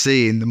more I've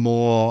seen, the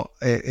more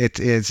it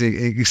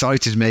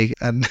excited me,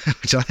 and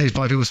which I think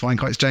people find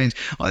quite strange.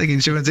 I think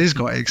insurance is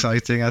quite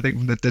exciting. I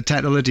think the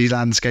technology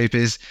landscape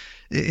is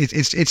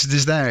it's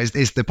just there.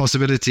 It's the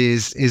possibility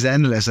is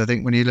endless. I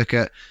think when you look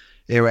at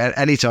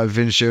any type of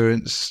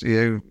insurance,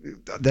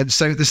 there's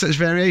such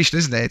variation,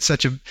 isn't there? It's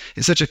such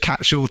a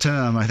catch-all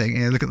term. I think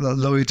look at the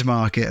Lloyd's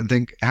market and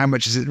think how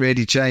much has it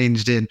really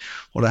changed in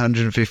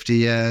 150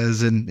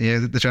 years, and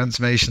the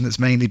transformation that's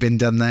mainly been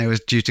done there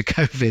is due to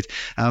COVID.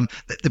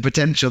 The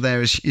potential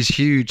there is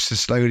huge to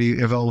slowly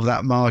evolve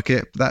that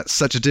market. That's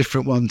such a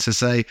different one to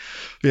say,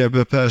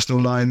 the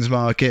personal lines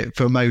market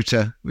for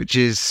motor, which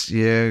is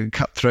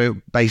cutthroat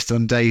based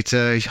on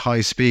data,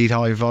 high speed,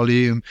 high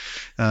volume,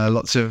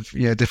 lots of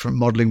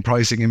different modelling,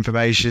 pricing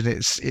information.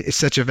 It's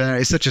such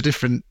a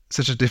different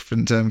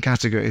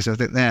category. So I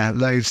think there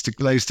loads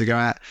to go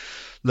at,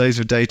 loads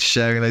of data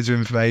sharing, loads of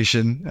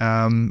information,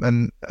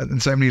 and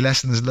so many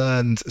lessons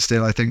learned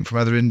still, I think, from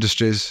other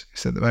industries.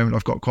 So at the moment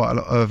I've got quite a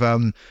lot of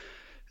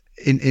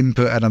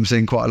input, and I'm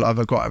seeing quite a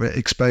bit of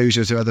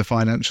exposure to other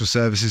financial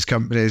services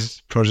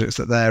companies, projects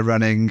that they're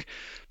running,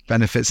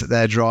 benefits that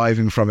they're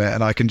driving from it,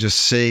 and I can just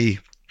see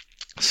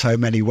so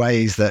many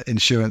ways that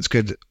insurance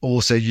could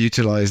also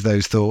utilize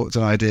those thoughts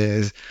and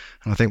ideas.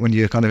 And I think when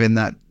you're kind of in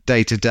that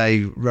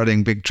day-to-day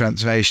running big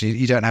transformation,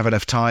 you don't have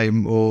enough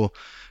time or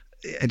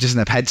just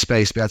enough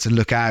headspace to be able to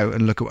look out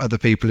and look at what other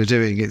people are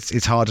doing.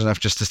 It's hard enough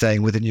just to stay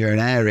within your own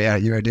area,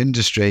 your own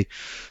industry.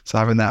 So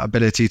having that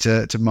ability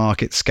to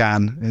market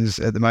scan is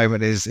at the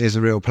moment is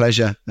a real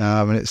pleasure,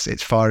 and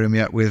it's firing me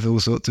up with all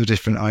sorts of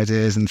different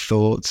ideas and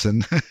thoughts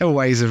and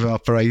ways of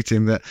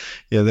operating that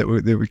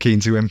we're keen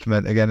to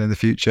implement again in the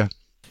future.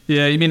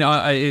 Yeah,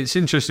 it's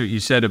interesting what you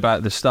said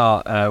about the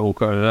start, or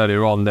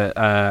earlier on, that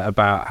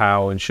about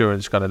how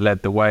insurance kind of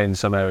led the way in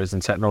some areas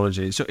in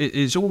technology. So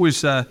it's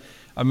always, I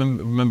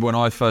remember when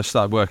I first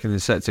started working in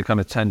the sector kind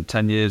of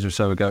 10 years or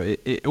so ago,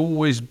 it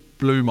always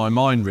blew my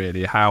mind,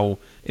 really, how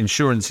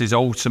insurance is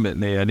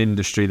ultimately an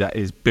industry that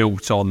is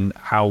built on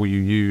how you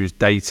use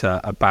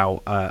data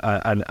about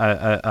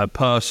a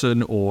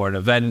person or an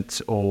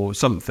event or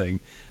something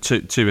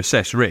to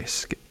assess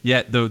risk.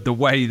 Yet the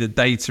way the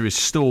data is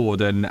stored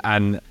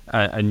and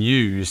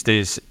used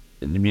is,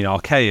 I mean,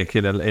 archaic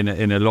in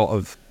a lot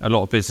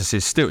of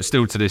businesses.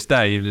 Still to this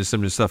day, there's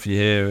some of the stuff you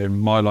hear in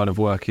my line of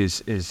work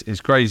is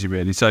crazy,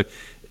 really. So,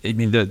 I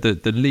mean,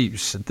 the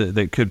leaps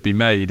that could be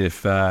made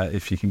if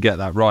you can get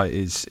that right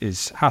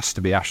has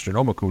to be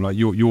astronomical. Like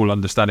you'll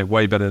understand it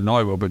way better than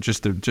I will, but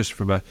just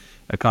from a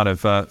kind of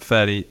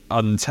fairly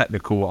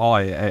untechnical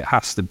eye, it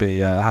has to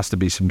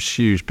be some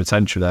huge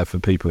potential there for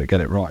people that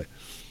get it right.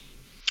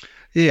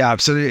 Yeah,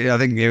 absolutely. I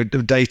think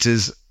the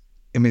data's.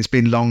 I mean, it's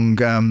been long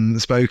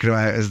spoken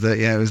about as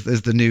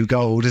as the new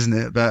gold, isn't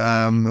it? But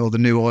or the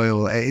new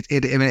oil.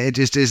 It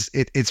just is.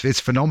 It's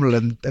phenomenal,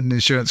 and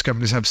insurance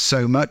companies have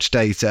so much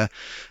data,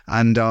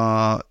 and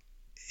are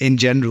in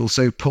general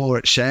so poor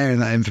at sharing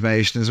that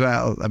information as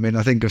well. I mean,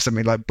 I think of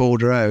something like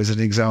Bordereau as an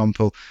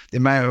example. The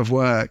amount of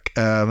work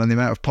and the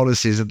amount of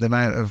policies and the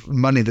amount of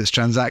money that's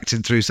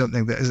transacted through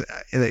something that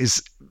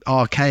is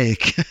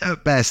archaic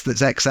at best,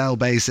 that's Excel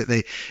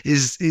basically,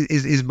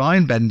 is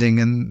mind bending,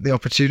 and the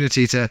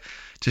opportunity to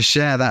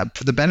share that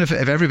for the benefit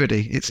of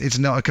everybody. It's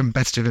not a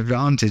competitive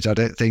advantage. I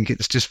don't think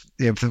it's just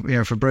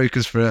for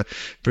brokers, for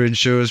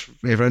insurers,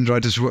 for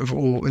underwriters,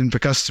 and for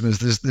customers.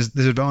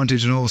 There's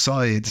advantage on all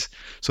sides.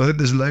 So I think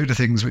there's a load of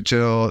things which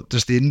are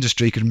just the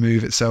industry can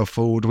move itself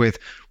forward with,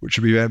 which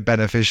would be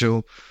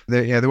beneficial.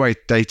 The way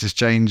data's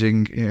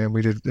changing.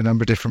 We did a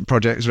number of different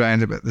projects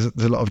around it, but there's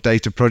a lot of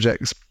data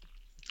projects.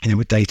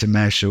 With data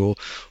mesh or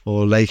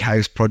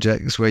lakehouse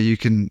projects where you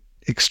can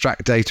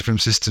extract data from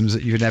systems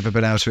that you've never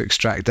been able to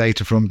extract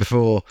data from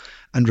before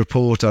and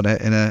report on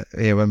it in a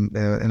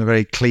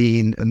very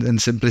clean and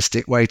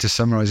simplistic way to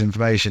summarize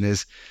information.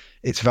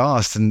 It's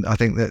vast, and I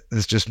think that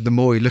there's just, the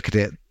more you look at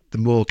it, the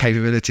more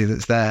capability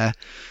that's there,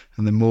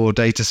 and the more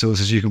data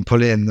sources you can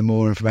pull in, the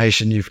more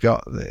information you've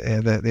got.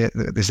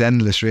 This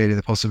endless, really,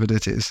 the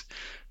possibilities.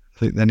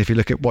 Then if you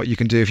look at what you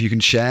can do if you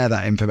can share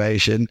that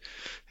information,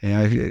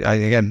 if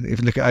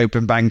you look at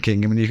open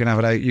banking, I mean, you can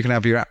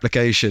have your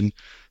application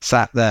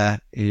sat there,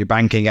 your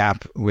banking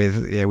app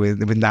with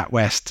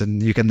NatWest,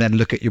 and you can then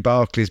look at your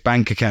Barclays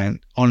bank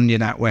account on your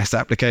NatWest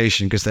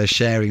application because they're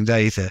sharing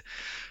data.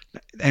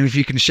 And if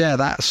you can share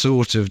that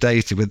sort of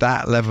data with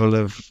that level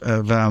of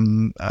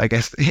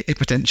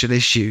potential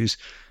issues,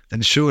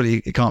 then surely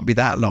it can't be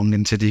that long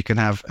until you can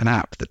have an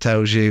app that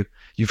tells you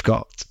you've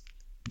got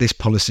this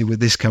policy with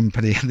this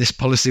company and this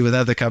policy with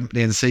other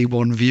company, and see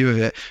one view of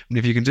it. And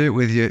if you can do it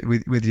with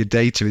your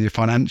data, with your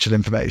financial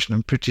information,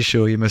 I'm pretty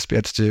sure you must be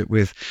able to do it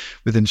with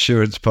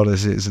insurance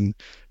policies. And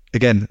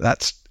again,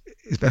 it's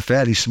a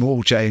fairly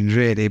small change,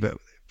 really, but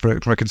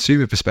from a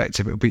consumer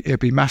perspective, it'd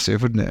be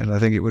massive, wouldn't it? And I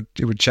think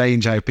it would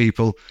change how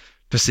people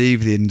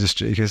perceive the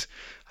industry, because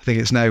I think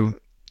it's now.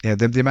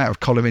 The amount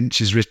of column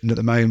inches written at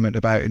the moment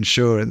about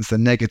insurance, the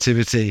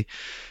negativity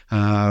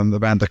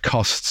around the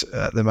costs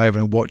at the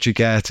moment and what you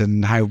get,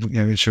 and how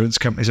insurance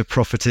companies are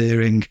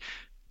profiteering,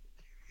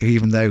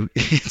 even though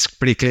it's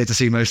pretty clear to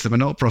see most of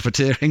them are not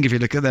profiteering if you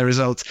look at their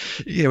results.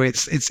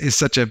 It's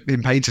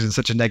been painted in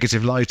such a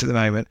negative light at the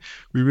moment.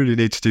 We really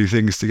need to do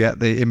things to get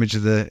the image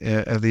of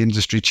the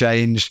industry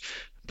changed,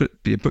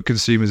 put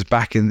consumers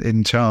back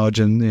in charge,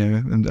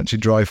 and actually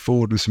drive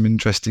forward with some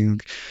interesting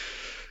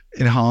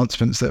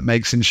enhancements that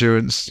makes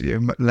insurance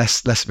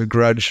less of a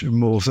grudge and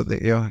more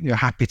something you're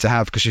happy to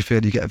have because you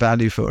feel you get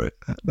value for it.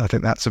 I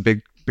think that's a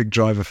big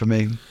driver for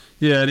me.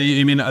 Yeah,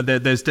 you mean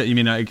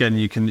again,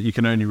 you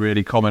can only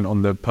really comment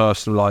on the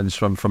personal lines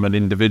from an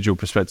individual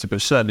perspective,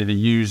 but certainly the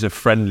user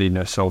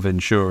friendliness of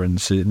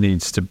insurance, it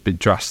needs to be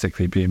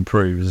drastically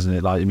improved, isn't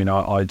it?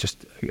 I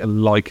just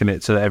liken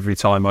it to every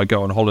time I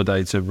go on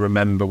holiday to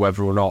remember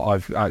whether or not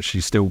I've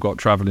actually still got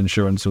travel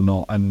insurance or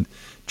not, and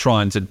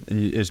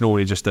it's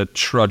normally just a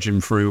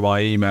trudging through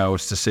my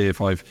emails to see if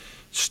I've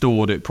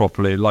stored it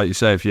properly. Like you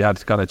say, if you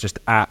had kind of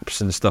just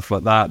apps and stuff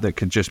like that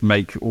could just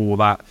make all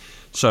that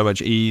so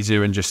much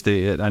easier, and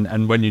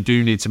and when you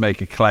do need to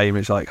make a claim,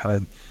 it's like kind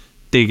of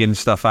digging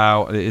stuff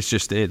out. It's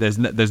just there's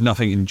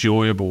nothing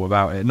enjoyable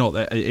about it. Not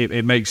that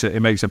it makes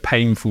a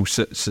painful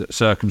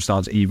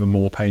circumstance even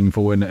more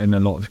painful in a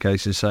lot of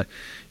cases. So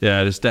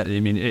yeah, there's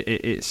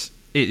definitely.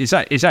 It's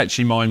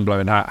actually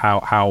mind-blowing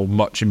how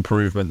much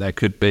improvement there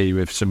could be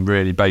with some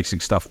really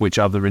basic stuff which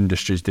other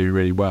industries do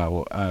really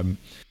well.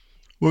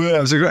 Well,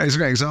 yeah, it's a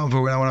great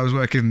example. When I was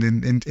working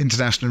in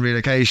international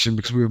relocation,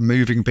 because we were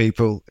moving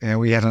people,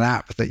 we had an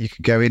app that you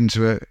could go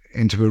into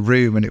a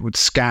room and it would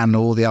scan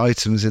all the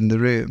items in the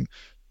room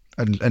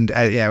and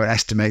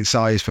estimate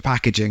size for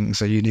packaging,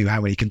 so you knew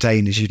how many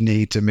containers you'd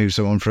need to move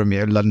someone from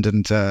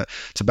London to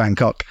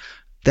Bangkok.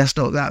 That's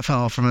not that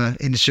far from an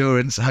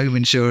insurance, home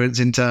insurance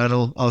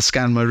internal. I'll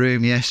scan my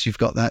room. Yes, you've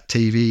got that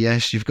TV.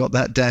 Yes, you've got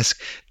that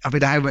desk. I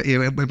mean,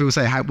 when people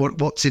say,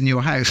 what's in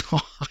your house?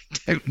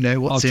 I don't know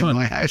what's in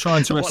my house.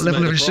 Trying to what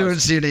level of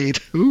insurance do you need?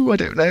 Ooh, I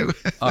don't know.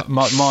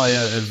 My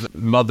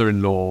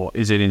mother-in-law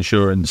is in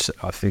insurance.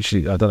 I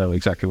don't know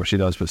exactly what she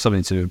does, but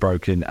something to do with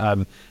broking.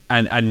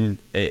 And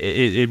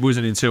it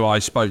wasn't until I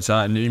spoke to her,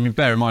 and I mean,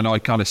 bear in mind, I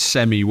kind of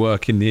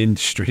semi-work in the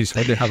industry, so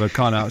I did have a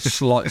kind of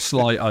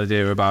slight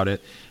idea about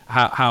it.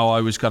 How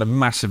I was kind of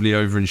massively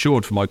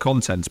overinsured for my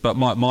contents, but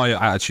my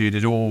attitude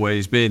had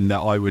always been that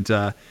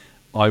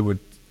I would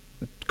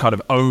kind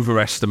of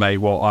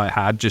overestimate what I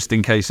had, just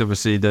in case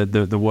obviously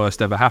the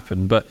worst ever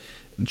happened. But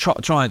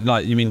try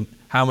like, you mean,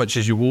 how much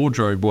is your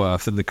wardrobe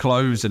worth and the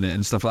clothes in it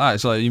and stuff like that?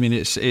 It's like, you mean,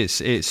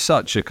 it's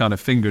such a kind of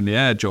finger in the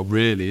air job,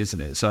 really, isn't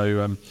it?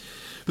 So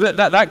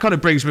that kind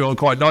of brings me on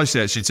quite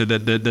nicely actually to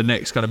the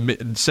next kind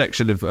of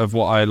section of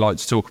what I like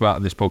to talk about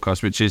in this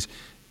podcast, which is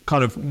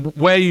kind of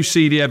where you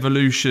see the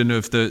evolution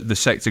of the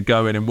sector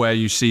going and where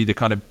you see the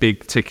kind of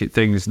big ticket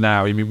things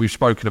now. I mean, we've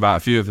spoken about a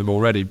few of them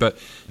already, but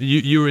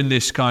you're in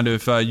this kind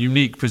of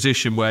unique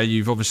position where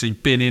you've obviously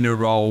been in a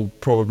role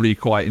probably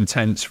quite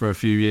intense for a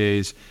few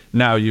years.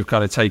 Now you've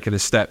kind of taken a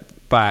step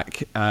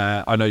back.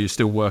 I know you're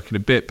still working a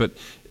bit, but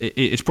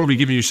it's probably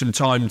giving you some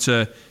time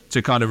to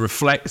kind of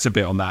reflect a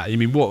bit on that. I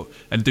mean,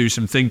 and do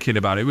some thinking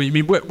about it. I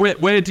mean,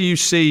 where do you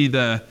see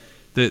the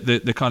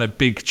kind of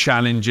big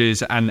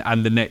challenges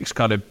and the next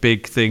kind of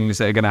big things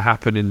that are going to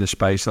happen in the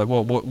space? Like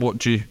how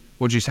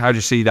do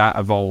you see that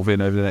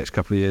evolving over the next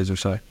couple of years or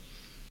so?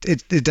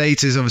 The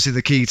data is obviously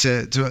the key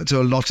to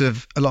a lot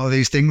of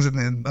these things,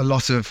 and a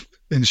lot of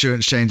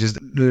insurance changes,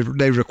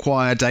 they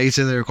require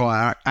data, they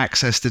require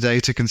access to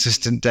data,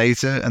 consistent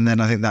data, and then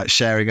I think that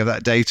sharing of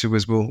that data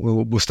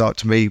will start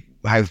to be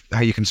how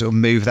you can sort of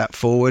move that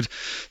forward.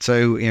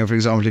 So, you know, for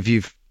example,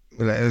 if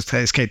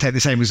let's take the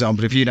same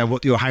example. If you know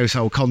what your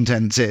household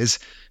contents is,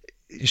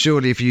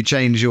 surely if you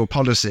change your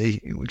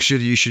policy,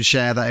 you should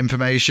share that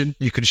information.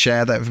 You can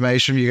share that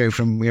information. You go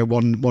from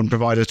one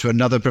provider to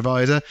another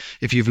provider.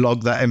 If you've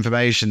logged that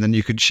information, then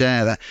you could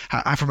share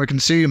that. From a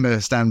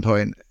consumer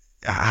standpoint,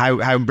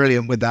 how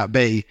brilliant would that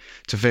be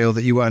to feel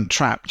that you weren't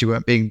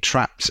being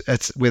trapped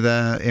with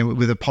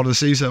a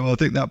policy? So I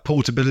think that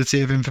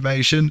portability of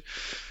information,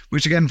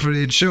 which again for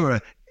the insurer,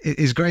 it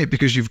is great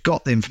because you've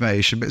got the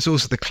information, but it's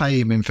also the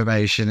claim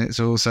information. It's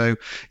also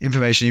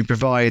information you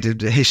provided,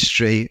 the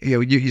history.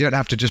 You don't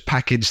have to just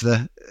package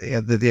the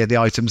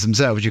items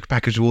themselves. You can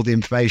package all the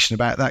information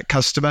about that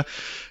customer.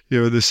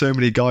 There's so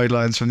many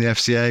guidelines from the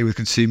FCA with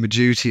consumer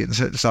duty, and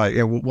so it's like,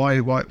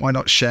 why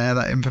not share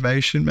that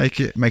information?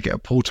 Make it a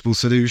portable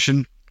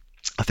solution.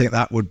 I think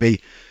that'd be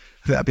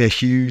a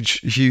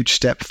huge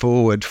step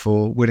forward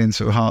for winning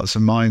sort of hearts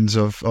and minds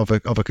of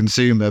a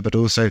consumer, but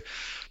also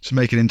to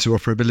make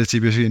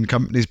interoperability between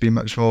companies be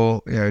much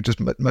more, just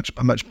a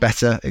much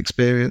better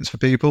experience for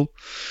people.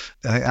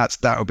 I think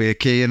that will be a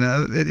key. And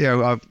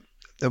I've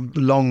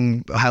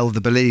long held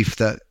the belief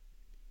that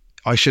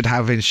I should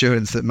have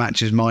insurance that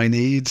matches my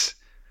needs.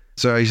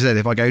 So as you said,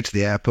 if I go to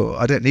the airport,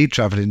 I don't need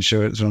travel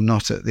insurance when I'm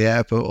not at the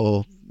airport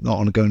or not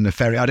on going on a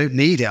ferry. I don't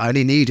need it. I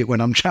only need it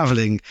when I'm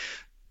traveling.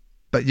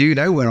 But you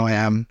know where I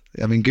am.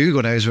 I mean,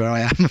 Google knows where I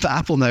am.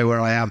 Apple know where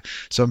I am.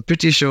 So I'm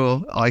pretty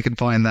sure I can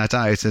find that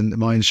out, and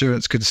my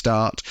insurance could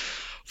start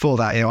for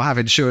that. I have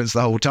insurance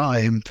the whole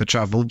time for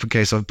travel in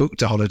case I've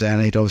booked a holiday.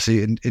 I need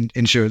obviously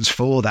insurance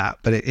for that,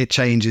 but it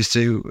changes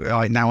to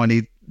now I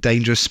need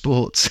dangerous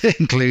sports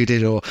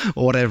included or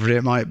whatever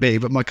it might be.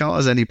 But my car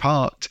is only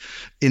parked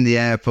in the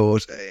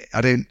airport.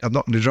 I'm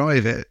not going to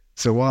drive it.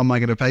 So why am I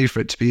going to pay for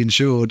it to be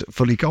insured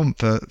fully comp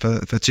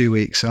for 2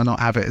 weeks? So I not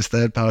have it as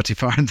third party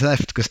fire and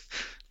theft, because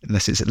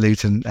unless it's at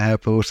Luton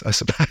Airport, I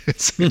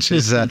suppose, which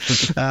is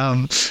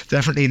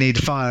definitely need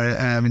fire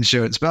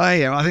insurance. But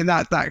I think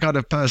that kind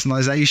of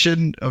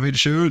personalisation of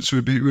insurance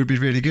would be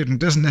really good, and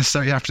doesn't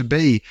necessarily have to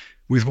be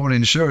with one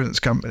insurance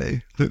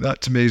company. I think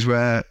that to me is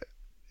where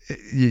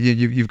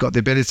you've got the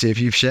ability. If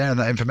you've shared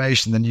that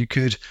information, then you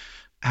could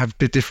have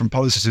different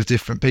policies with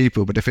different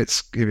people. But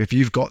if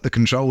you've got the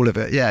control of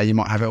it, you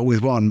might have it all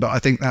with one. But I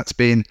think that's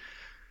been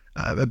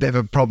a bit of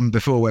a problem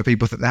before, where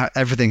people think that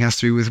everything has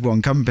to be with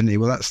one company.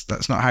 Well,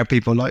 that's not how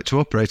people like to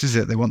operate, is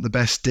it? They want the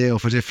best deal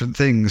for different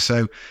things.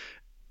 So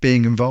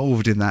being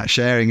involved in that,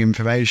 sharing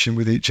information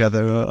with each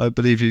other, I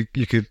believe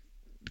you could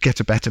get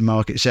a better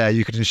market share.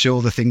 You could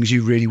insure the things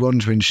you really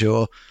want to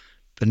insure,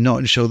 but not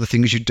insure the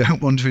things you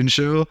don't want to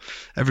insure.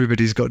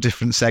 Everybody's got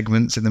different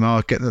segments in the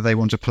market that they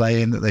want to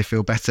play in, that they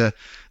feel better,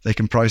 they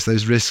can price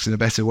those risks in a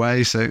better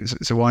way. So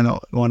why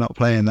not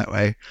play in that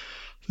way?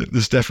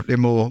 There's definitely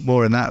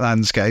more in that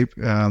landscape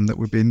that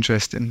would be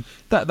interesting.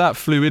 That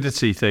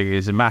fluidity thing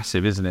is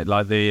massive, isn't it?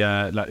 Like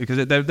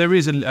because there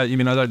is I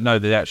don't know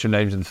the actual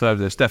names of the firm.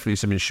 There's definitely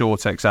some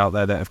insurtechs out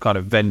there that have kind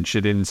of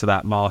ventured into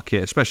that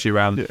market, especially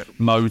around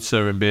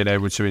motor and being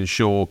able to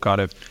insure kind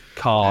of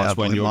cars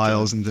when you're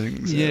miles and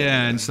things.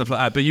 And stuff like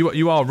that. But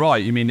you are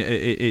right. I mean,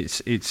 it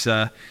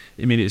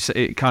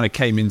kind of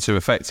came into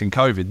effect in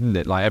COVID, didn't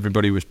it? Like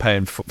everybody was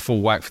paying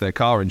full whack for their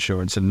car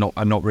insurance and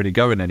not really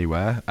going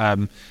anywhere.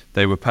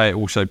 They were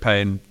also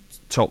paying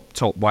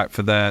top whack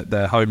for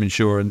their home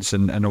insurance,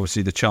 and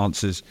obviously the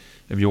chances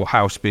of your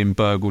house being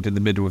burgled in the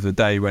middle of the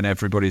day when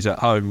everybody's at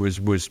home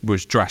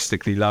was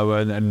drastically lower,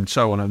 and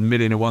so on, and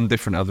 1,000,001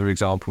 different other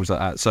examples like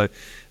that. So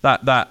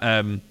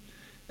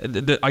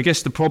I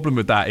guess the problem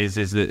with that is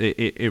that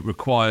it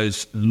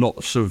requires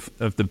lots of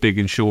the big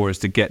insurers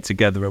to get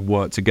together and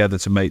work together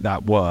to make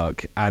that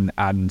work,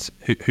 and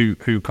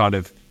who kind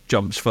of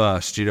jumps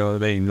first, you know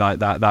what I mean? Like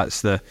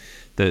that's the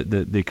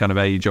kind of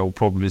age-old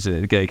problem, isn't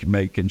it? Again,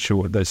 making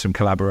sure there's some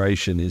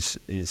collaboration is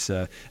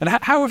and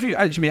how have you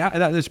actually?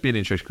 That's been an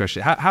interesting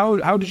question.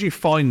 How did you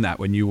find that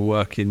when you were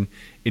working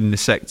in the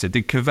sector?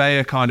 Did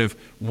Covéa kind of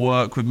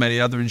work with many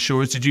other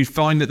insurers? Did you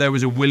find that there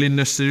was a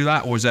willingness to do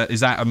that, or is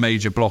that a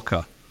major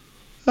blocker?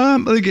 I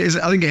think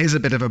it is a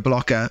bit of a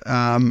blocker.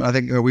 I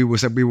think we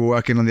were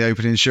working on the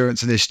Open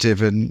Insurance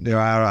Initiative, and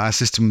our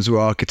systems were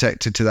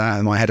architected to that.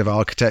 And my head of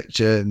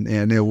architecture,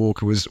 Neil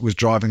Walker, was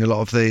driving a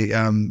lot of the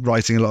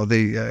writing a lot of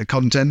the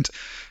content.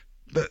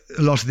 But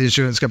a lot of the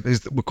insurance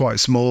companies were quite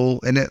small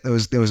in it. There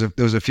was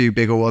a few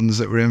bigger ones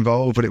that were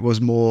involved, but it was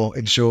more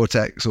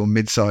insurtechs or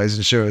mid-sized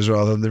insurers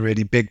rather than the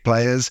really big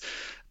players.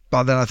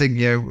 But then I think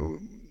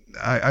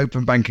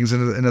open banking is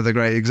another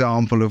great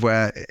example of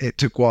where it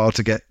took a while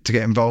to get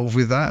involved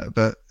with that.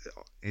 But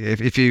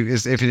if you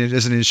as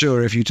an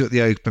insurer, if you took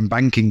the open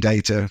banking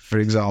data, for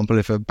example,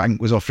 if a bank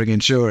was offering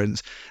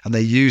insurance and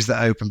they used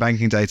that open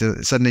banking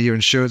data, suddenly your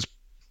insurance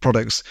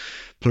products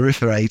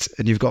proliferate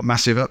and you've got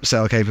massive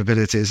upsell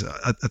capabilities.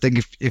 I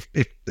think if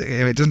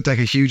it doesn't take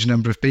a huge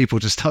number of people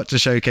to start to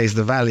showcase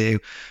the value,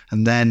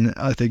 and then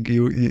I think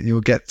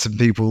you'll get some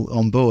people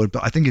on board.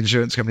 But I think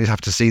insurance companies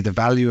have to see the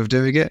value of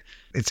doing it.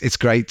 It's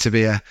great to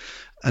be a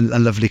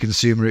lovely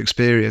consumer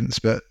experience,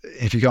 but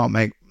if you can't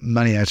make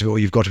money out of it, or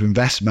you've got to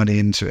invest money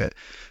into it,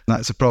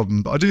 that's a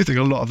problem. But I do think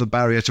a lot of the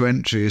barrier to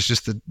entry is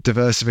just the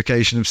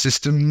diversification of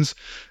systems.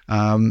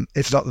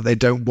 It's not that they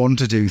don't want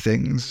to do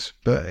things,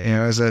 but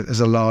as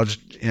a large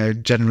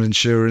general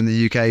insurer in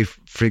the UK,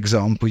 for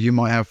example, you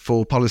might have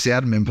 4 policy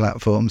admin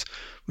platforms.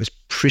 It's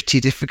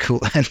pretty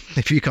difficult, and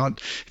if you can't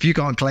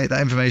collect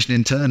that information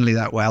internally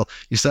that well,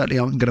 you certainly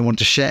aren't going to want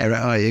to share it,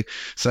 are you?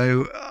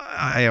 So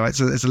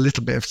it's a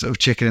little bit of sort of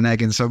chicken and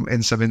egg in some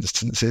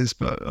instances.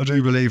 But I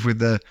do believe with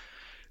the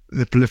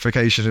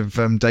proliferation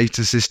of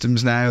data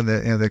systems now,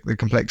 the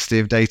complexity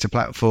of data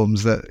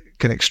platforms that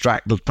can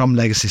extract from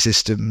legacy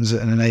systems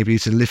and enable you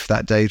to lift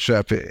that data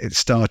up, it's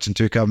starting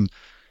to become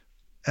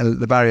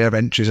the barrier of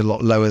entry is a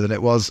lot lower than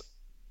it was.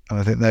 And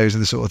I think those are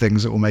the sort of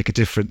things that will make a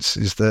difference.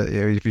 Is that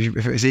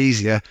if it's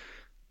easier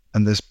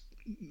and there's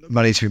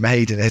money to be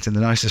made in it in the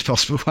nicest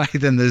possible way,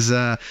 then there's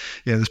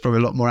probably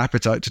a lot more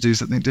appetite to do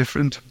something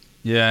different.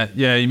 Yeah.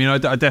 I mean, I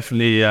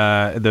definitely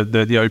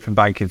the open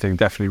banking thing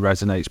definitely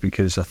resonates,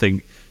 because I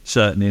think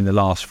certainly in the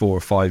last 4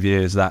 or 5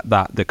 years that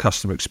the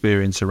customer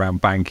experience around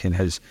banking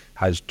has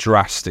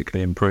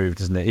drastically improved,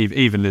 isn't it?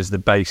 Even as the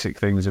basic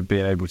things of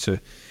being able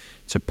to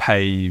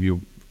pay your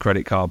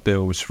credit card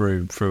bills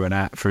through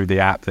the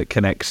app that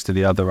connects to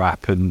the other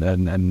app, and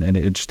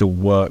it just all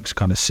works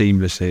kind of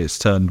seamlessly. It's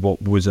turned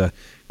what was a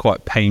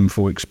quite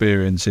painful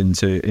experience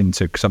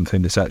into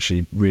something that's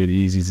actually really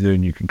easy to do,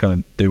 and you can kind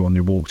of do on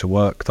your walk to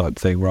work type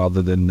thing,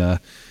 rather than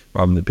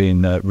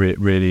being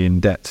really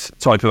in-depth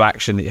type of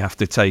action that you have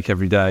to take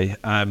every day.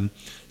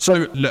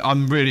 So look,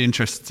 I'm really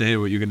interested to hear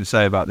what you're going to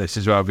say about this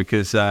as well,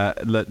 because I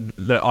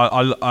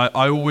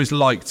always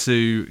like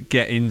to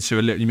get into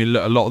a little. I mean,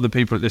 look, a lot of the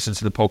people that listen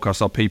to the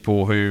podcast are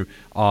people who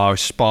are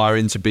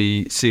aspiring to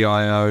be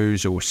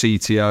CIOs or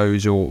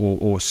CTOs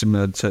or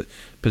similar to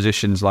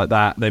positions like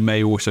that. They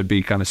may also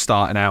be kind of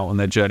starting out on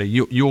their journey.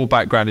 Your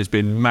background has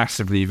been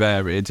massively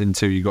varied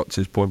until you got to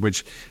this point,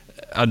 which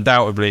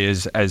undoubtedly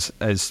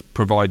has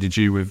provided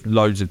you with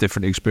loads of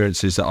different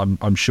experiences that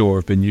I'm sure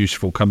have been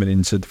useful coming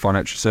into the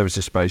financial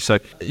services space. So,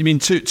 I mean,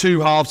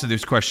 two halves of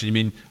this question. I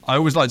mean, I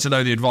always like to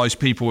know the advice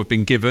people have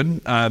been given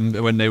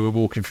when they were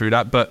walking through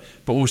that, but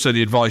also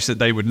the advice that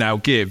they would now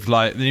give.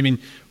 Like, I mean,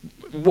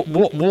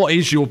 what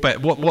is your bet?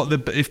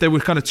 If there were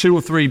kind of 2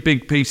 or 3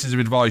 big pieces of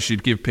advice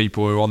you'd give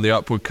people who are on the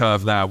upward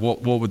curve now,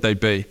 what would they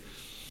be?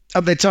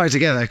 They tie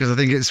together, because I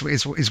think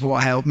it's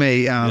what helped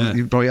me,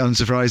 probably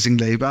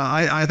unsurprisingly. But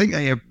I think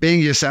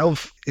being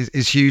yourself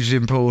is hugely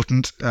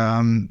important.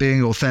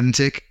 Being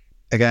authentic,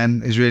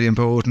 again, is really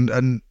important.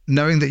 And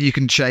knowing that you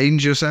can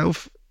change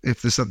yourself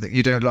if there's something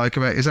you don't like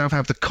about yourself.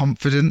 Have the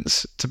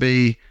confidence to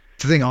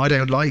think, I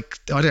don't like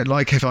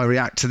if I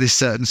react to this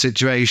certain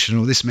situation,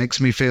 or this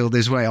makes me feel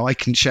this way. I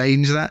can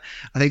change that.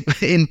 I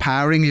think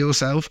empowering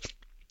yourself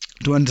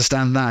to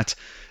understand that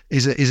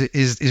is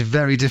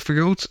very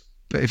difficult.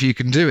 But if you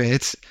can do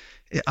it,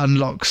 it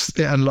unlocks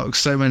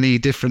so many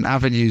different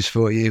avenues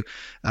for you,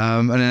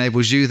 and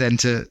enables you then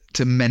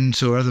to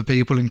mentor other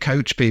people and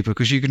coach people,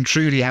 because you can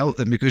truly help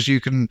them, because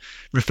you can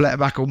reflect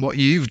back on what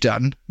you've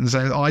done and say,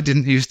 I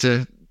didn't used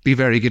to be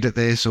very good at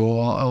this, or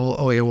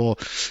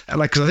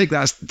like, because I think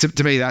that's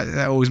to me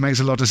that always makes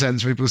a lot of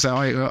sense. People say,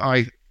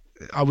 I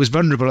was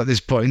vulnerable at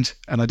this point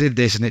and I did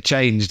this and it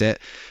changed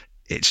it.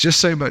 it's just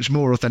so much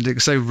more authentic,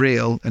 so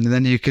real, and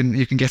then you can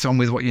get on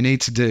with what you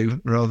need to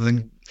do rather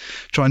than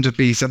trying to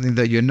be something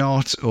that you're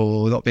not,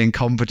 or not being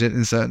competent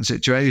in certain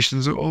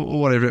situations, or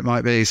whatever it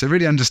might be. So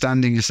really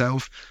understanding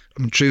yourself,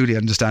 truly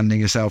understanding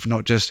yourself,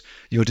 not just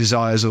your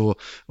desires or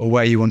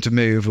where you want to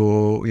move,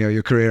 or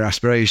your career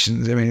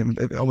aspirations. I mean,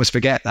 almost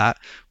forget that.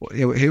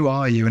 Who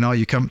are you, and are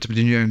you comfortable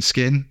in your own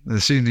skin? The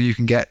sooner you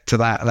can get to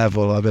that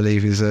level, I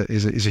believe, is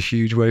a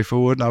huge way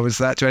forward. And I would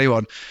say that to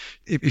anyone: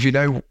 if you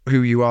know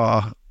who you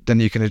are, then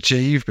you can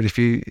achieve. But if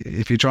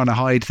you're trying to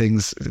hide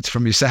things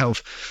from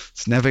yourself,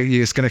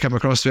 it's going to come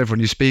across to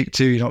everyone you speak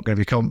to. You're not going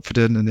to be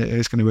confident, and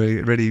it's going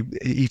to really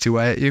eat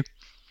away at you.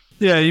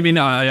 Yeah, you mean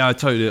I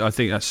totally. I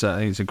think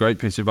it's a great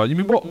piece of advice. You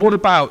mean what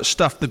about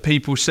stuff that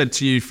people said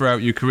to you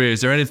throughout your career?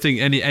 Is there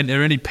anything, are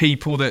there any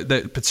people that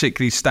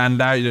particularly stand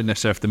out? You don't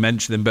necessarily have to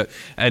mention them, but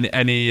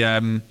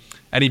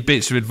any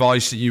bits of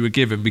advice that you were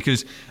given?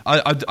 Because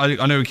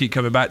I know we keep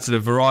coming back to the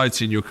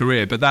variety in your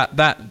career, but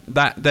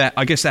that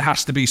I guess there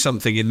has to be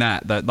something in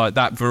that like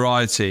that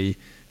variety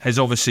has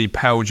obviously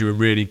held you in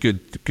really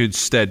good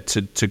stead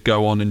to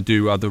go on and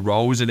do other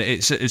roles, and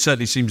it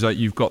certainly seems like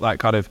you've got that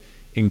kind of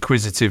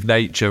inquisitive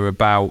nature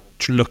about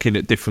looking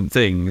at different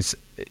things.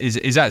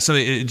 Is that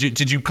something?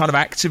 Did you kind of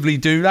actively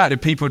do that?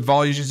 Did people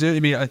advise you to do it? I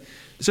mean, it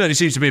certainly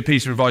seems to be a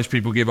piece of advice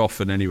people give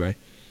often anyway.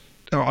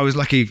 I was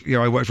lucky,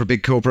 I worked for a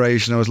big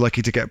corporation. I was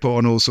lucky to get put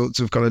on all sorts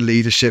of kind of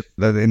leadership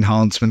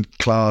enhancement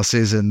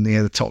classes, and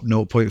the top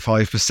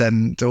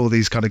 0.5%, all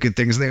these kind of good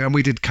things. And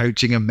we did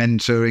coaching and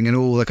mentoring and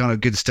all the kind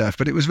of good stuff.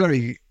 But it was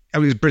brilliant.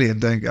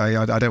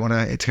 I don't want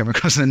it to come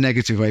across in a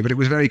negative way, but it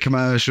was very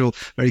commercial,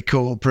 very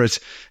corporate.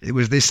 There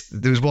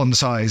was one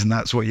size, and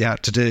that's what you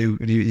had to do.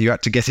 And you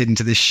had to get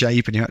into this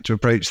shape, and you had to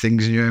approach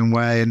things in your own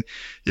way. And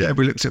yeah,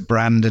 we looked at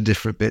brand and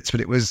different bits,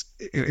 but it was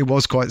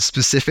quite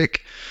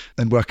specific.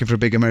 And working for a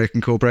big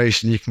American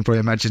corporation, you can probably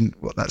imagine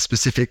what that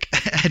specific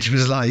edge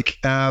was like.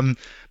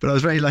 But I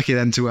was very lucky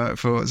then to work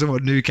for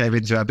someone who came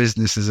into our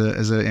business as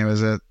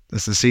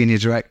a senior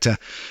director.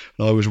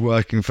 I was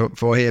working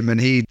for him, and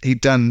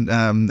he'd done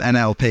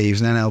NLP. He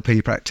was an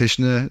NLP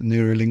practitioner,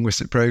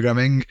 neuro-linguistic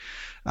programming,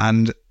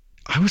 and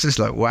I was just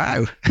like,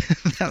 wow,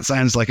 that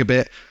sounds like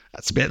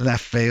that's a bit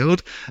left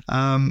field.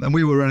 And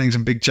we were running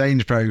some big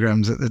change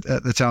programs at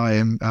the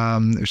time.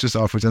 It was just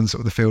after we'd done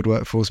sort of the field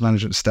workforce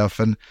management stuff,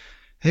 and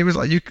he was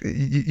like, you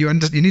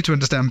need to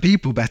understand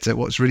people better,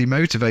 what's really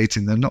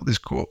motivating them, not this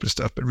corporate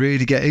stuff, but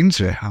really get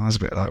into it. I was a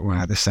bit like,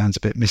 wow, this sounds a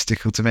bit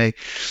mystical to me.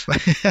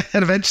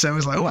 And eventually I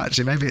was like, oh,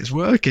 actually, maybe it's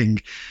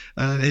working.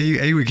 And he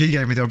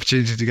gave me the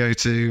opportunity to go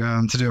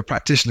to do a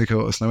practitioner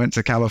course. And I went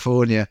to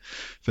California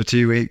for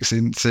 2 weeks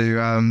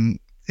into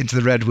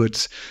the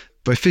Redwoods.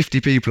 By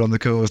 50 people on the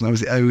course, and I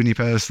was the only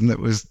person that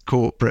was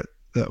corporate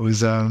that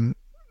was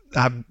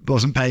I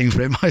wasn't paying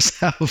for it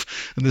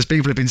myself, and there's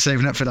people who've been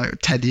saving up for like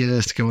 10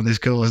 years to come on this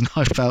course, and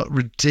I felt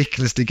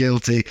ridiculously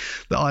guilty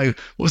that I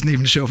wasn't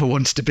even sure if I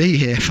wanted to be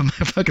here, if I'm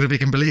going to be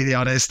completely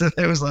honest. And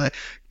it was like,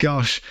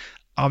 gosh,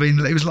 I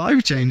mean, it was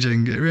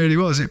life-changing. It really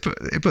was. It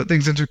put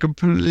things into a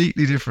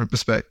completely different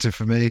perspective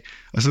for me.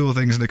 I saw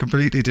things in a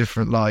completely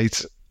different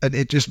light, and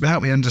it just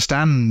helped me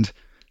understand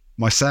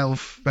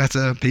myself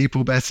better,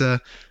 people better.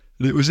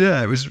 It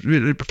was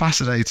really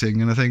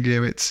fascinating, and I think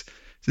it's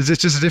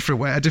just a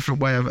different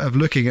way of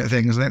looking at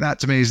things. I think that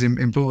to me is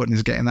important,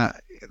 is getting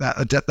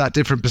that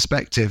different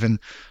perspective, and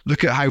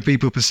look at how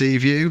people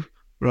perceive you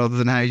rather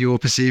than how you're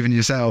perceiving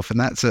yourself. And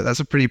that's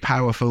a pretty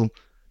powerful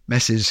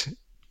message.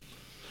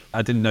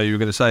 I didn't know you were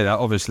going to say that,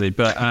 obviously,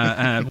 but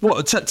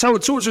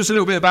talk to us a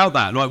little bit about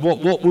that. Like,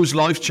 what was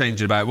life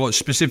changing about it? What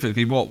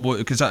specifically? What?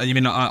 Because you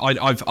mean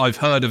I've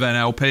heard of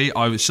NLP.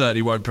 I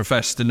certainly won't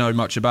profess to know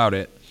much about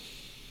it.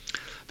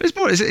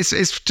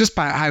 It's just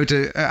about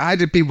how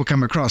do people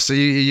come across? So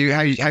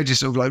how do you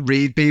sort of like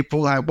read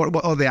people?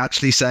 What are they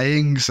actually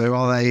saying? So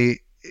are they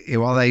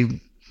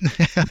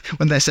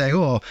when they're saying,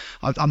 oh,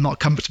 I'm not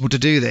comfortable to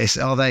do this,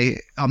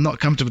 I'm not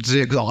comfortable to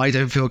do it because I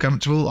don't feel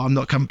comfortable, I'm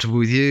not comfortable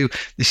with you,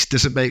 this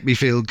doesn't make me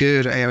feel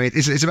good.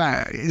 It's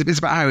about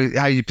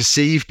how you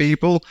perceive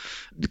people,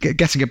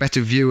 getting a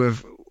better view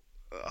of,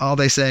 are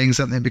they saying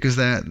something because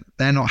they're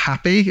not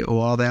happy,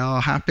 or they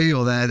are happy,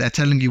 or they're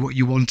telling you what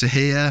you want to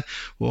hear,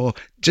 or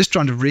just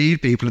trying to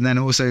read people, and then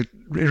also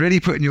really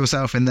putting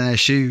yourself in their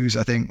shoes.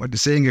 I think when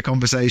seeing a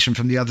conversation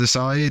from the other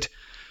side,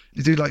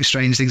 you do like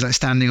strange things like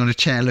standing on a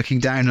chair looking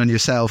down on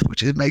yourself,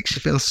 which it makes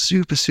you feel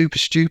super, super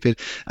stupid,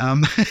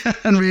 and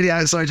really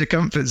outside your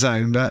comfort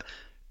zone. But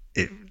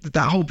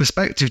that whole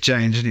perspective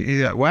change, and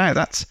you're like, wow,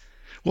 that's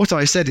what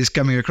I said is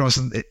coming across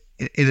in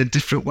a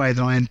different way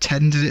than I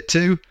intended it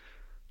to.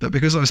 But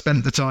because I've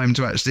spent the time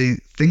to actually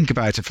think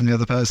about it from the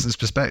other person's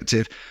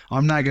perspective,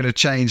 I'm now going to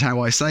change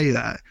how I say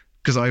that,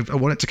 because I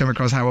want it to come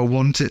across how I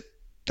want it,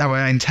 how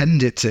I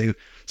intend it to.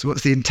 So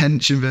what's the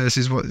intention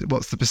versus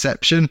what's the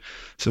perception?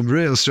 Some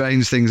real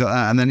strange things like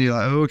that. And then you're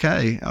like, oh,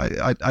 okay,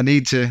 I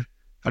need to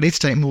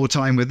take more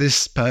time with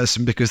this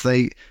person because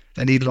they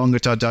need longer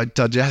to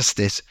digest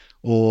it,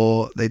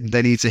 or they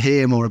need to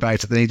hear more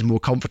about it. They need more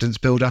confidence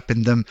build up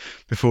in them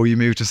before you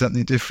move to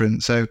something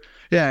different. So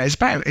yeah,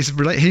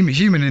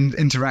 human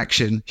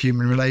interaction,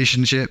 human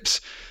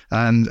relationships,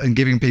 and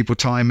giving people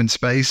time and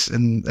space,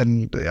 and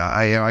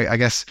I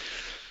guess,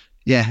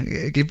 yeah,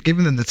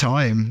 giving them the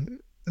time.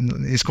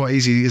 And it's quite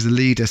easy as a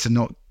leader to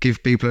not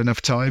give people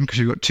enough time because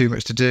you've got too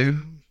much to do.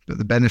 But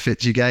the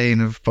benefits you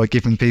gain by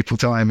giving people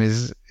time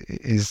is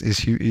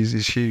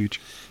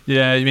huge.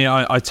 Yeah, I mean,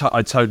 I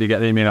totally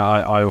get it. I mean,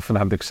 I often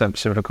have the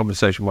similar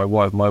conversation with my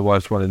wife. My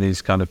wife's one of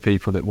these kind of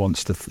people that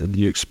wants to,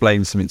 you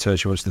explain something to her,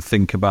 she wants to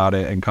think about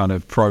it and kind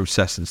of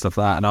process and stuff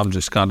like that. And I'm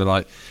just kind of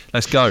like,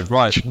 let's go,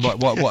 right?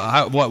 What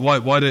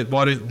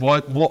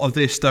of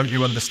this don't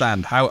you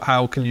understand?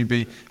 How can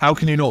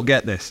you not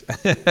get this?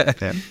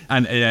 Yeah.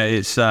 And yeah,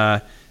 it's.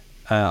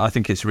 I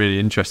think it's really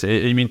interesting.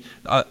 I mean,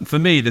 for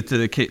me,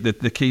 the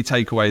key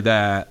takeaway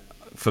there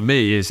for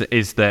me is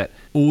that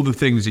all the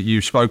things that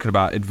you've spoken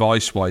about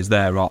advice-wise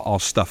there are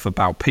stuff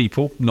about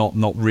people,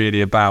 not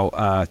really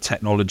about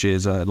technology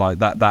as like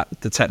that.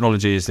 The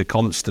technology is the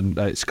constant.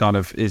 It's kind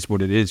of is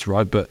what it is,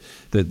 right? But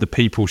the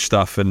people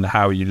stuff and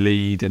how you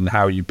lead and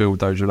how you build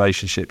those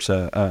relationships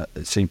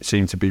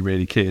seem to be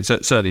really key. It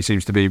certainly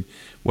seems to be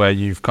where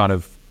you've kind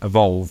of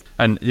evolve.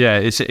 And yeah,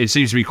 it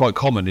seems to be quite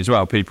common as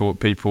well. People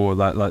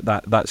like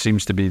that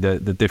seems to be the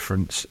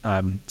difference.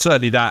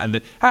 Certainly that.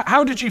 And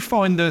how did you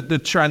find the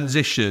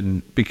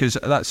transition? Because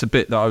that's a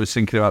bit that I was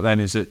thinking about then,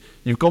 is that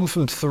you've gone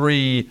from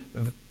three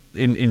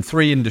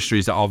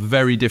industries that are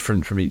very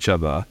different from each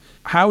other.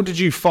 How did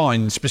you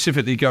find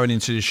specifically going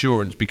into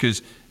insurance?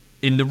 Because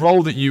in the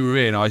role that you were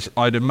in,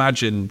 I'd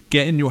imagine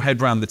getting your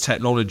head around the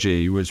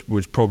technology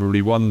was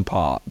probably one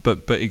part,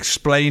 but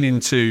explaining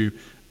to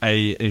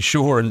a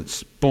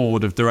insurance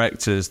board of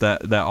directors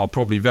that are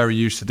probably very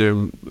used to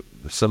doing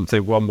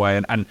something one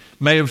way and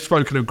may have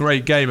spoken a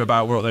great game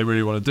about what they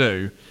really want to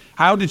do.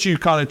 How did you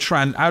kind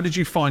of how did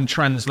you find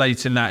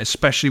translating that,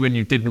 especially when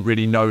you didn't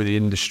really know the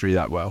industry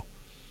that well?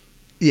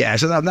 Yeah,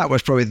 so that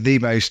was probably the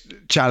most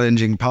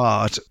challenging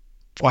part.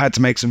 I had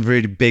to make some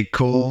really big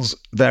calls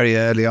very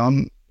early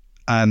on,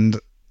 and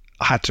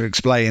I had to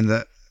explain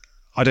that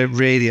I don't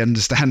really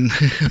understand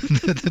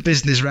the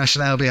business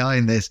rationale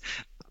behind this.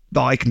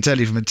 But I can tell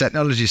you from a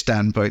technology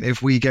standpoint,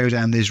 if we go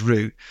down this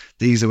route,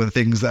 these are the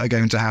things that are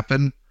going to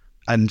happen.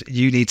 And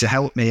you need to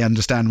help me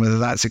understand whether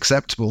that's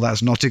acceptable,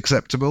 that's not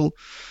acceptable.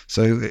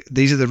 So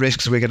these are the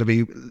risks we're going to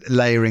be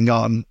layering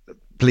on.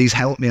 Please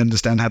help me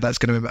understand how that's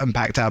going to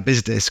impact our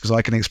business, because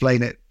I can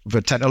explain it from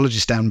a technology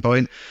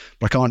standpoint,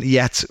 but I can't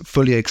yet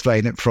fully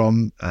explain it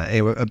from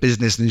a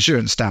business and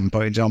insurance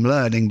standpoint. I'm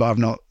learning, but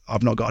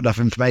I've not got enough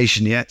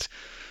information yet.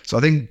 So I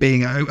think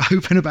being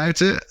open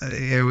about it,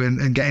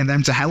 and getting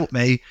them to help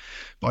me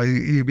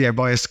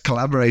by us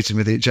collaborating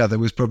with each other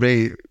was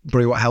probably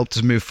what helped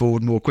us move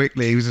forward more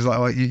quickly. It was just like,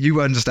 well, you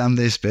understand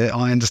this bit,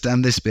 I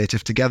understand this bit.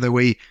 If together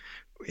we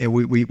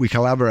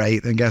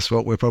collaborate, then guess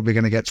what? We're probably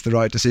going to get to the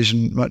right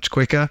decision much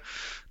quicker.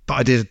 But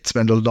I did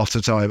spend a lot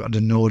of time, an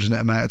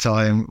inordinate amount of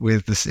time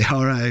with the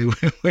CRO,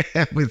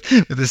 with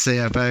the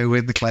CFO,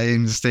 with the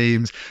claims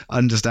teams,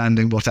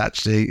 understanding what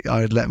actually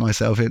I would let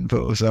myself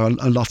input. So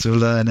a lot of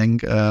learning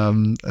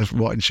of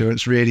what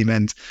insurance really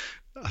meant,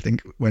 I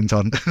think, went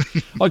on.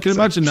 I can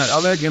imagine that.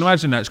 I can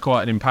imagine that's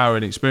quite an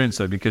empowering experience,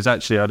 though, because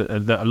actually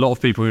a lot of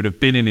people who have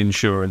been in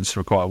insurance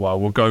for quite a while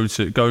will go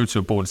to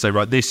a board and say,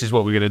 right, this is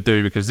what we're going to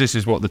do because this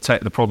is what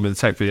the problem with the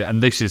tech for you,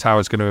 and this is how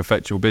it's going to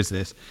affect your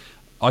business.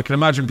 I can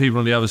imagine people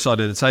on the other side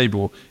of the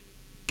table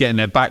getting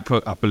their back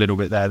put up a little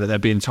bit there, that they're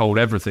being told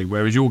everything,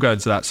 whereas you're going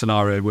to that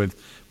scenario with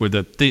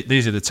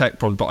these are the tech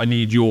problems, but I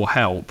need your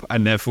help,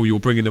 and therefore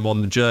you're bringing them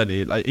on the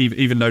journey. Like,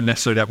 even though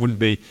necessarily that wouldn't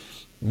be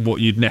what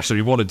you'd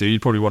necessarily want to do,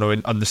 you'd probably want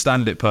to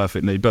understand it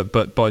perfectly,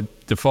 but by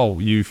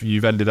default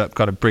you've ended up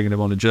kind of bringing them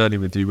on a journey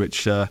with you,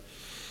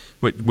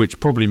 which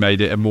probably made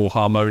it a more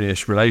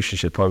harmonious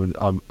relationship, I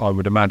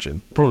would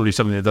imagine. Probably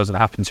something that doesn't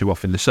happen too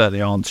often. There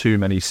certainly aren't too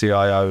many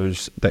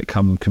CIOs that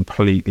come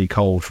completely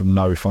cold from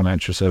no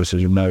financial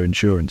services or no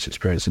insurance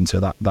experience into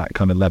that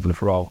kind of level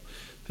of role.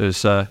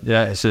 It's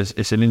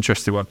an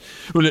interesting one.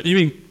 Well, look,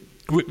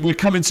 we're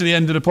coming to the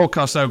end of the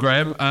podcast now,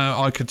 Graeme.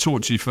 I could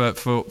talk to you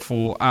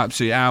for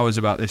absolutely hours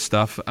about this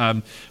stuff.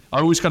 I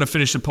always kind of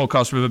finish the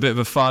podcast with a bit of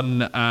a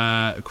fun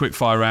quick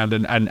fire round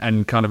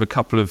and kind of a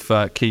couple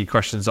of key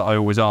questions that I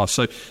always ask.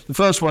 So the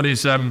first one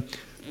is,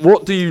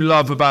 what do you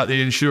love about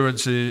the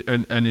insurance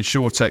and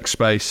insurtech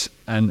space?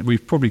 And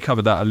we've probably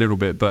covered that a little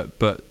bit,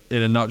 but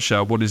in a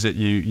nutshell, what is it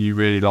you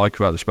really like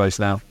about the space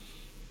now?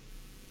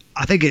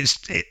 I think it's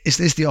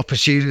the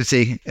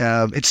opportunity.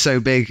 It's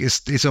so big.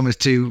 It's almost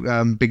too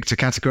big to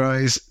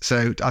categorize.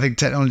 So I think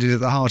technology is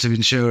at the heart of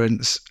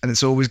insurance, and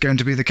it's always going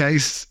to be the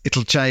case.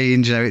 It'll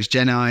change. It's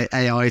Gen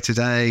AI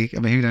today. I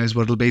mean, who knows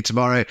what it'll be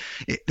tomorrow?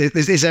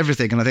 It's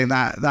everything, and I think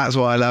that's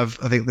what I love.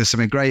 I think there's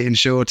some great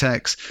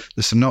insurtechs.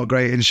 There's some not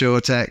great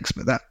insurtechs,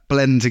 but that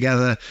blend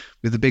together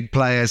with the big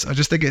players. I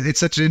just think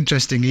it's such an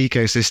interesting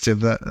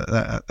ecosystem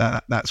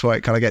that's why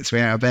it kind of gets me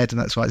out of bed, and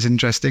that's why it's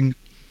interesting.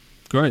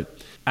 Great.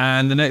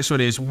 And the next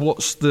one is,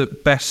 what's the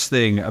best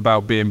thing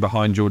about being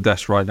behind your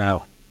desk right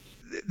now?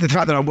 The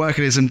fact that I'm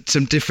working in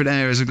some different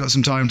areas, I've got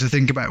some time to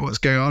think about what's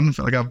going on. I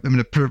feel like I'm in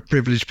a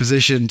privileged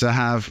position to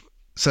have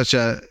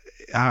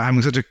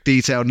having such a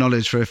detailed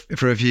knowledge for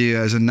a few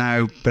years, and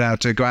now been able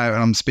to go out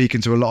and I'm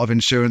speaking to a lot of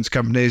insurance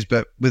companies,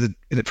 but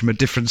from a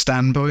different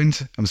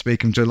standpoint. I'm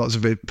speaking to lots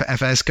of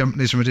FS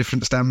companies from a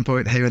different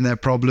standpoint, hearing their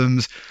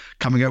problems,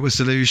 coming up with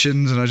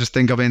solutions, and I just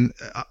think I'm in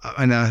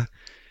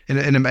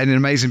an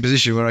amazing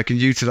position where I can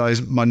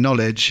utilize my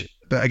knowledge.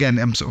 But again,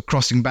 I'm sort of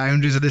crossing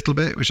boundaries a little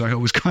bit, which I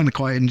always kind of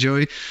quite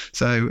enjoy.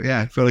 So yeah,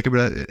 I feel like I'm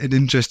in an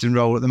interesting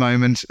role at the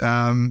moment,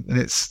 and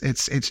it's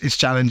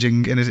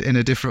challenging in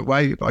a different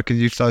way. But I can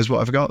utilise what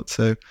I've got.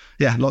 So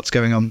yeah, lots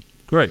going on.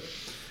 Great.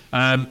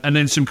 And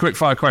then some quick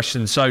fire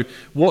questions. So,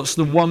 what's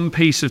the one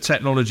piece of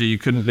technology you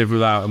couldn't live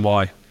without, and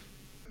why?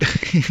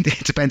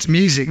 It depends.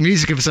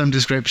 Music of some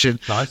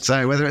description. Nice.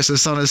 So whether it's a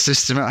Sonos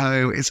system at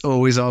home, it's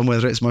always on.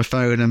 Whether it's my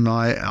phone and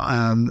my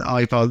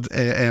iPod,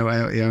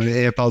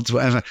 earpods,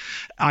 whatever,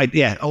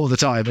 all the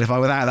time. But if I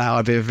without that,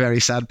 I'd be a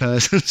very sad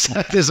person.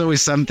 So there's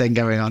always something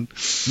going on.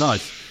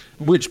 Nice.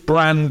 Which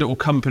brand or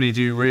company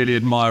do you really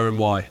admire, and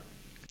why?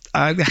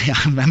 I'm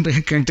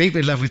going deep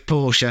in love with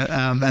Porsche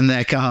and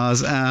their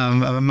cars.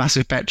 I'm a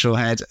massive petrol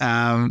head,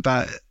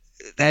 but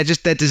their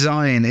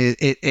design,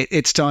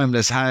 it's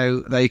timeless.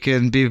 How they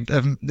can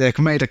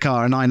made a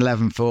car, a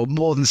 911, for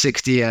more than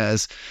 60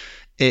 years.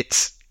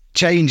 It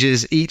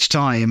changes each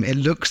time. It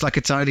looks like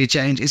a tiny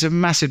change. It's a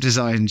massive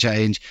design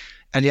change,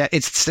 and yet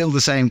it's still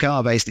the same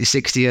car basically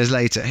 60 years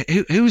later.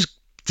 Who's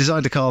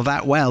designed a car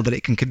that well that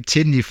it can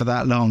continue for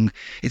that long?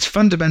 It's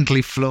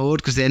fundamentally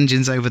flawed because the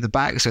engine's over the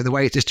back, so the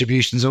weight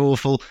distribution's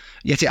awful,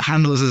 yet it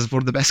handles as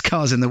one of the best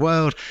cars in the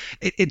world.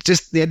 It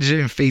just, the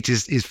engineering feat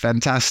is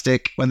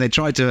fantastic. When they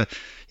try to,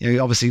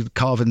 obviously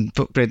carbon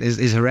footprint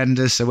is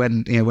horrendous. So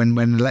when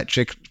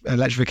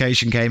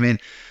electrification came in,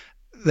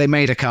 they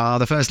made a car.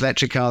 The first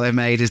electric car they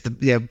made is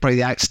probably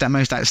the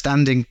most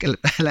outstanding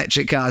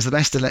electric car. It's the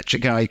best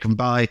electric car you can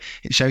buy.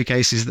 It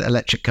showcases that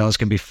electric cars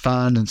can be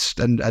fun and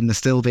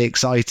still be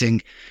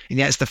exciting. And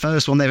yet it's the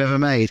first one they've ever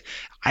made.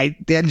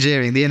 The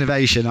engineering, the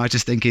innovation, I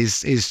just think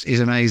is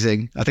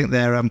amazing. I think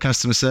their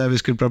customer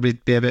service could probably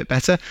be a bit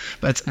better,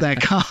 but their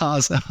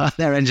cars,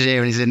 their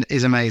engineering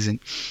is amazing.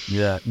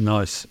 Yeah,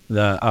 nice.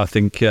 I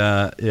think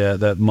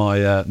that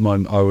my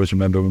I always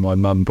remember when my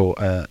mum bought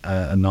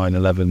a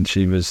 911.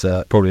 She was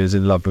probably as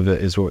in love with it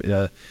as what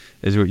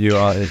you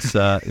are. It's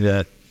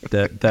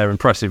they're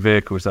impressive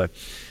vehicles though.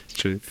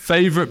 True.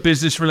 Favorite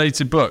business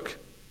related book?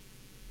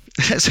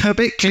 It's a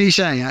bit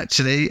cliche,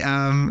 actually.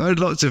 I read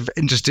lots of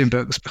interesting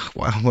books.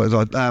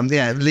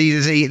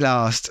 Leaders Eat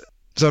Last.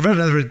 So I've read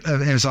other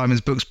of Simon's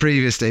books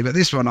previously, but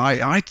this one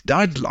I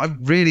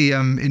really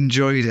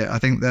enjoyed it. I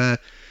think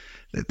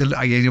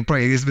you'll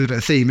probably, it's a bit of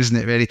a theme, isn't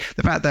it? Really,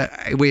 the fact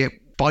that we're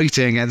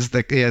fighting against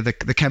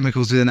the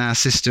chemicals within our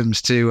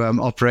systems to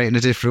operate in a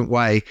different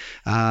way.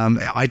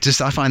 I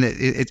find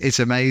it's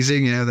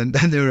amazing, the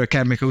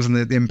neurochemicals and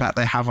the impact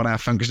they have on our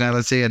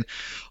functionality. And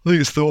I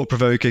think it's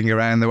thought-provoking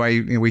around the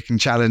way we can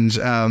challenge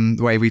the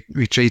way we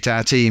treat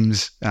our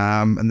teams,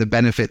 and the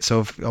benefits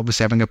of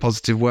obviously having a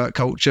positive work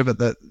culture. But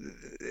the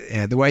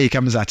way he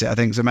comes at it, I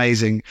think, is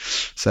amazing.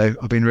 So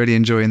I've been really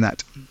enjoying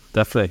that.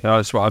 Definitely.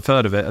 That's what I've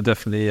heard of it. I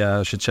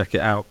definitely should check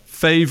it out.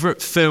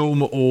 Favorite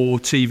film or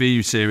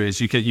TV series?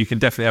 You can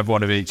definitely have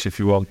one of each if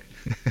you want.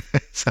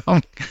 So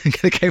I'm going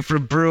to go for a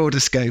broader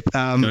scope.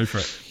 Go for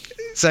it.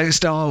 So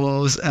Star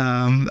Wars,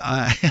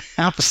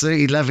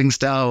 absolutely loving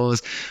Star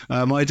Wars.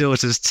 My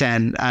daughter's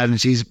 10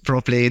 and she's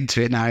properly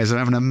into it now, so I'm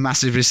having a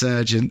massive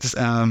resurgence.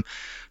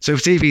 So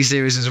TV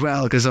series as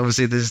well, because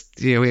obviously there's,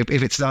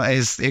 if it's not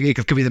it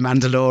could be The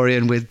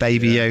Mandalorian with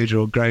Baby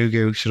Yoda or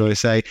Grogu, should I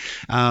say,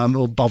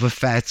 or Boba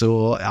Fett,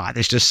 or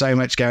there's just so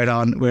much going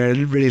on. We're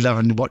really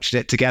loving watching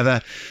it together.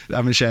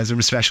 I'm going to share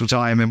some special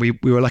time, and we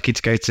were lucky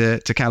to go to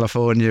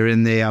California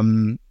in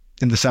the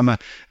summer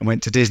and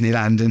went to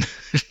Disneyland, and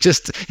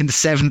just in the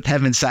seventh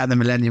heaven sat in the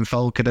Millennium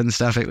Falcon and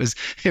stuff. It was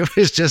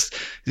just,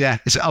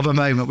 it's of a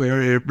moment. We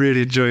were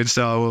really enjoying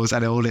Star Wars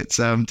and all its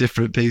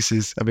different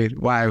pieces. I mean,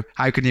 wow,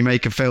 how can you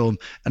make a film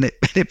and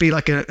it be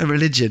like a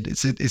religion?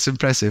 It's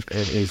impressive.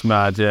 It is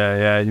mad.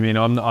 Yeah. You mean,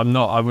 I'm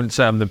not, I wouldn't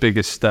say I'm the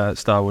biggest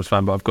Star Wars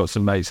fan, but I've got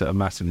some mates that are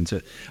massive into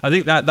it. I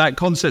think that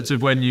concept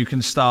of when you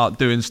can start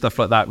doing stuff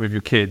like that with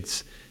your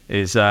kids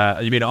is,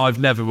 I've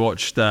never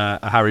watched a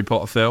Harry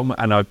Potter film,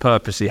 and I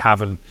purposely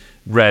haven't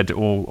read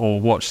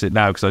or watched it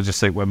now because I just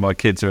think when my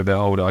kids are a bit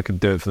older, I can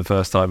do it for the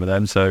first time with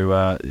them.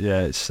 So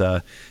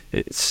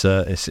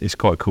it's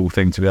quite a cool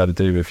thing to be able to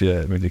do with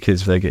your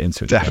kids if they get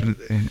into it.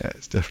 Definitely,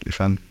 it's definitely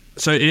fun.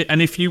 So,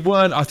 and if you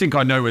weren't, I think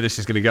I know where this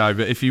is going to go,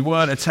 but if you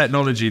weren't a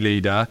technology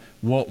leader,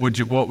 what would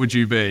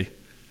you be?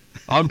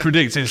 I'm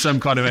predicting some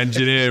kind of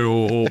engineer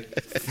or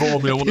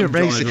Formula One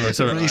driver or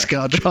something. Race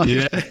car driver.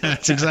 Yeah.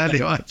 That's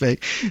exactly what I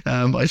think.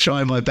 I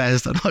try my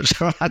best. I'm not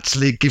sure I'm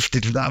actually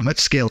gifted with that much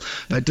skill,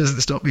 but it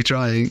doesn't stop me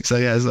trying. So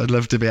yes, I'd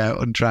love to be out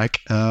on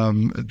track,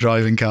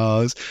 driving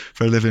cars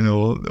for a living,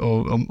 or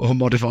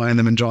modifying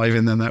them and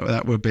driving them.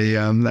 That would be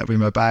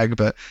my bag.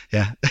 But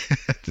yeah,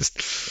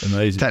 just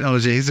amazing.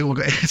 Technology.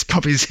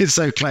 It's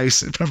so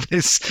close.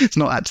 It's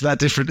not actually that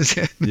different, is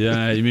it?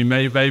 Yeah, you mean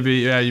maybe?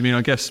 Yeah, you mean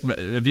I guess.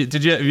 Have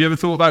you ever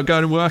thought about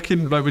going and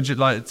working? Like, would you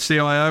like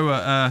CIO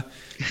at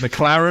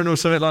McLaren or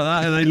something like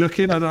that? Are they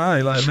looking? I don't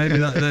know. Like maybe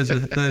there's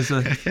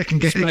a. I can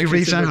get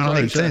reach out on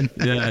LinkedIn.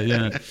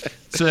 Yeah.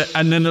 So,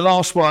 and then the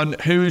last one: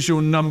 who is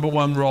your number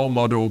one role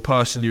model,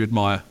 person you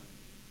admire?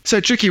 So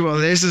tricky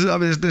one.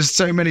 There's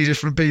so many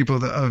different people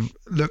that I've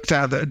looked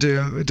at that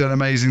have done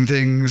amazing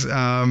things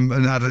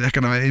and had a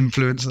kind of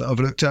influence that I've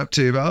looked up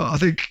to. But I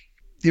think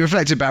you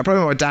reflected back,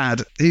 probably my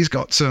dad. He's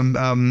got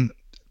some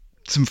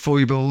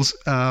foibles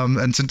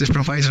and some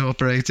different ways of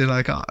operating.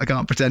 I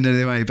can't pretend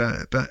anyway,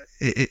 but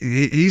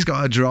he's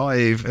got a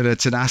drive and a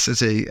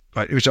tenacity,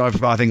 which I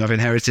think I've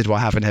inherited. Well,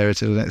 I have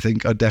inherited. I don't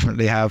think I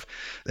definitely have.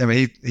 I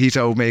mean, he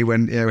told me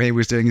when he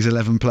was doing his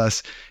 11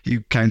 plus, he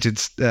counted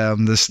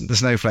the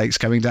snowflakes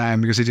coming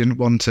down because he didn't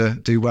want to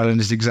do well in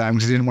his exam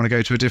because he didn't want to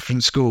go to a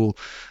different school,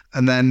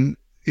 and then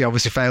he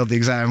obviously failed the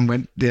exam,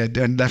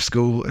 and left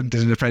school and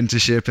did an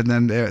apprenticeship, and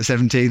then at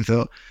 17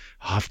 thought,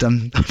 I've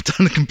done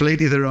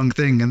completely the wrong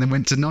thing, and then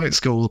went to night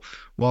school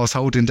whilst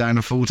holding down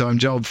a full-time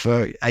job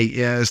for 8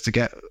 years to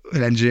get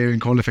engineering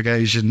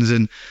qualifications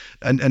and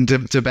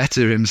to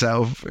better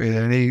himself.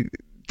 And he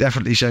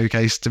definitely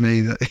showcased to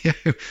me that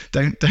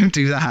don't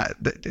do that.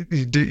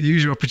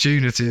 Use your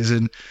opportunities,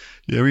 and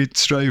he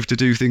strove to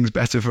do things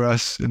better for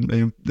us,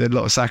 and there are a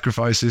lot of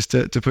sacrifices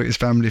to put his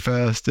family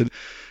first, and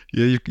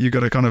you got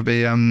to kind of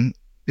be.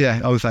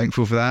 I was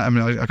thankful for that. I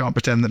mean, I can't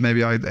pretend that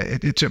maybe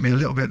it took me a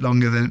little bit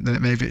longer than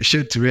maybe it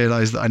should to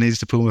realise that I needed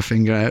to pull my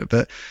finger out.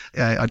 But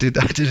yeah, I did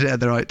it at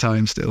the right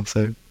time still.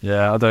 So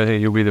yeah, I don't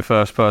think you'll be the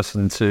first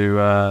person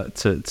to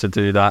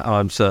do that.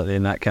 I'm certainly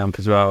in that camp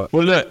as well.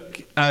 Well,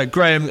 look,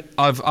 Graeme,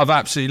 I've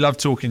absolutely loved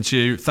talking to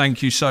you.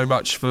 Thank you so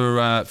much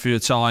for your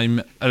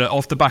time.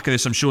 Off the back of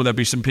this, I'm sure there'll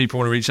be some people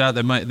who want to reach out.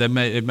 It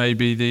may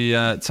be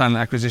the talent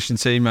acquisition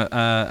team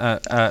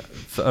at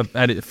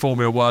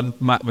Formula One,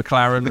 Matt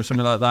McLaren or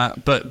something like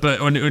that. But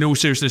in all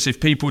seriousness, if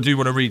people do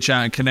want to reach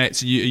out and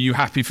connect, are you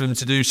happy for them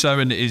to do so?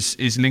 And is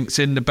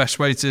LinkedIn the best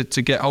way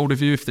to get hold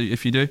of you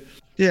if you do?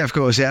 Yeah, of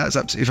course. Yeah, that's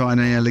absolutely fine.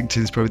 Yeah,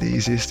 LinkedIn is probably the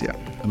easiest. Yeah.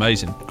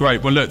 Amazing.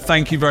 Great. Well, look,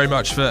 thank you very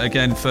much for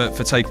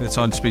taking the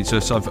time to speak to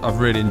us. I've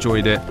really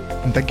enjoyed it.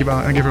 And thank you,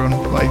 Mark. Thank you, everyone.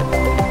 Bye.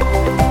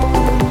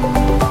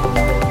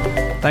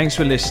 Thanks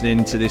for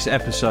listening to this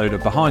episode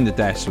of Behind the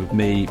Desk with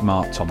me,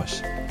 Mark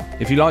Thomas.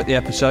 If you like the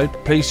episode,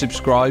 please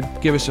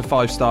subscribe, give us a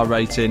 5-star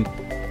rating,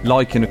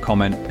 like and a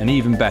comment, and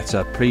even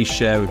better, please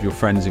share with your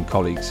friends and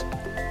colleagues.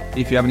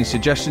 If you have any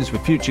suggestions for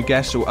future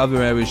guests or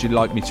other areas you'd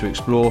like me to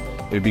explore,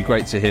 it would be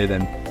great to hear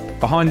them.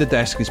 Behind the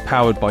Desk is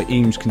powered by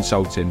Eames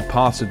Consulting,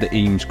 part of the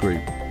Eames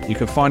Group. You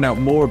can find out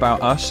more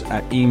about us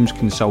at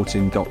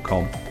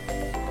eamesconsulting.com.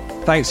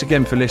 Thanks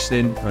again for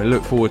listening, and I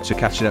look forward to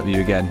catching up with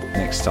you again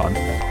next time.